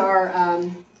questions are,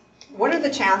 what are the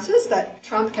chances that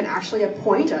Trump can actually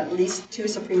appoint at least 2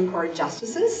 Supreme Court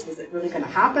justices? Is it really going to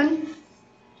happen?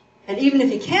 And even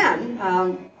if he can,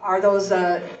 are those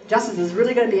justices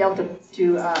really going to be able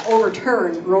to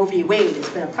overturn Roe v. Wade? It's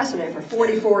been a precedent for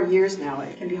 44 years now.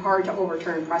 It can be hard to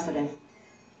overturn precedent.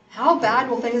 How bad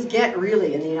will things get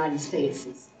really in the United States?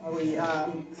 Are we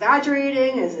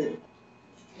exaggerating?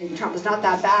 Maybe Trump is not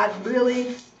that bad,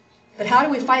 really? But how do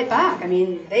we fight back? I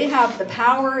mean, they have the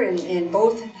power in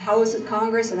both Houses of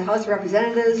Congress and the House of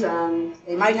Representatives.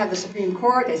 They might have the Supreme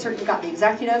Court. They certainly got the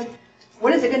executive.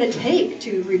 What is it going to take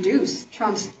to reduce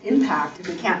Trump's impact if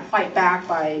we can't fight back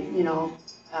by,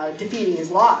 defeating his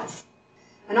laws?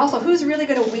 And also, who's really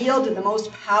going to wield the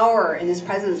most power in his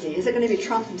presidency? Is it going to be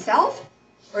Trump himself?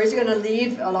 Or is he going to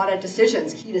leave a lot of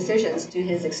decisions, key decisions, to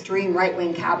his extreme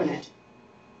right-wing cabinet?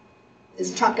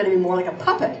 Is Trump going to be more like a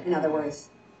puppet, in other words?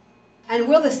 And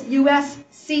will the U.S.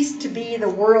 cease to be the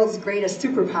world's greatest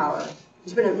superpower?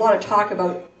 There's been a lot of talk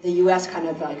about the U.S. kind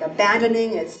of like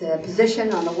abandoning its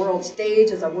position on the world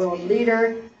stage as a world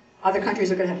leader. Other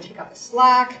countries are going to have to take up the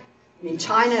slack. I mean,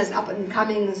 China is an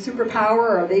up-and-coming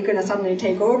superpower. Are they going to suddenly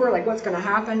take over? Like, what's going to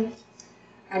happen?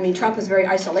 I mean, Trump is very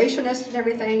isolationist and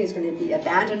everything. He's going to be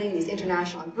abandoning these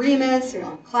international agreements,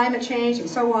 climate change and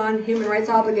so on, human rights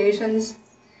obligations.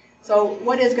 So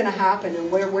what is going to happen, and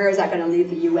where is that going to leave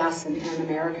the U.S. and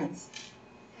Americans?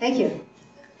 Thank you.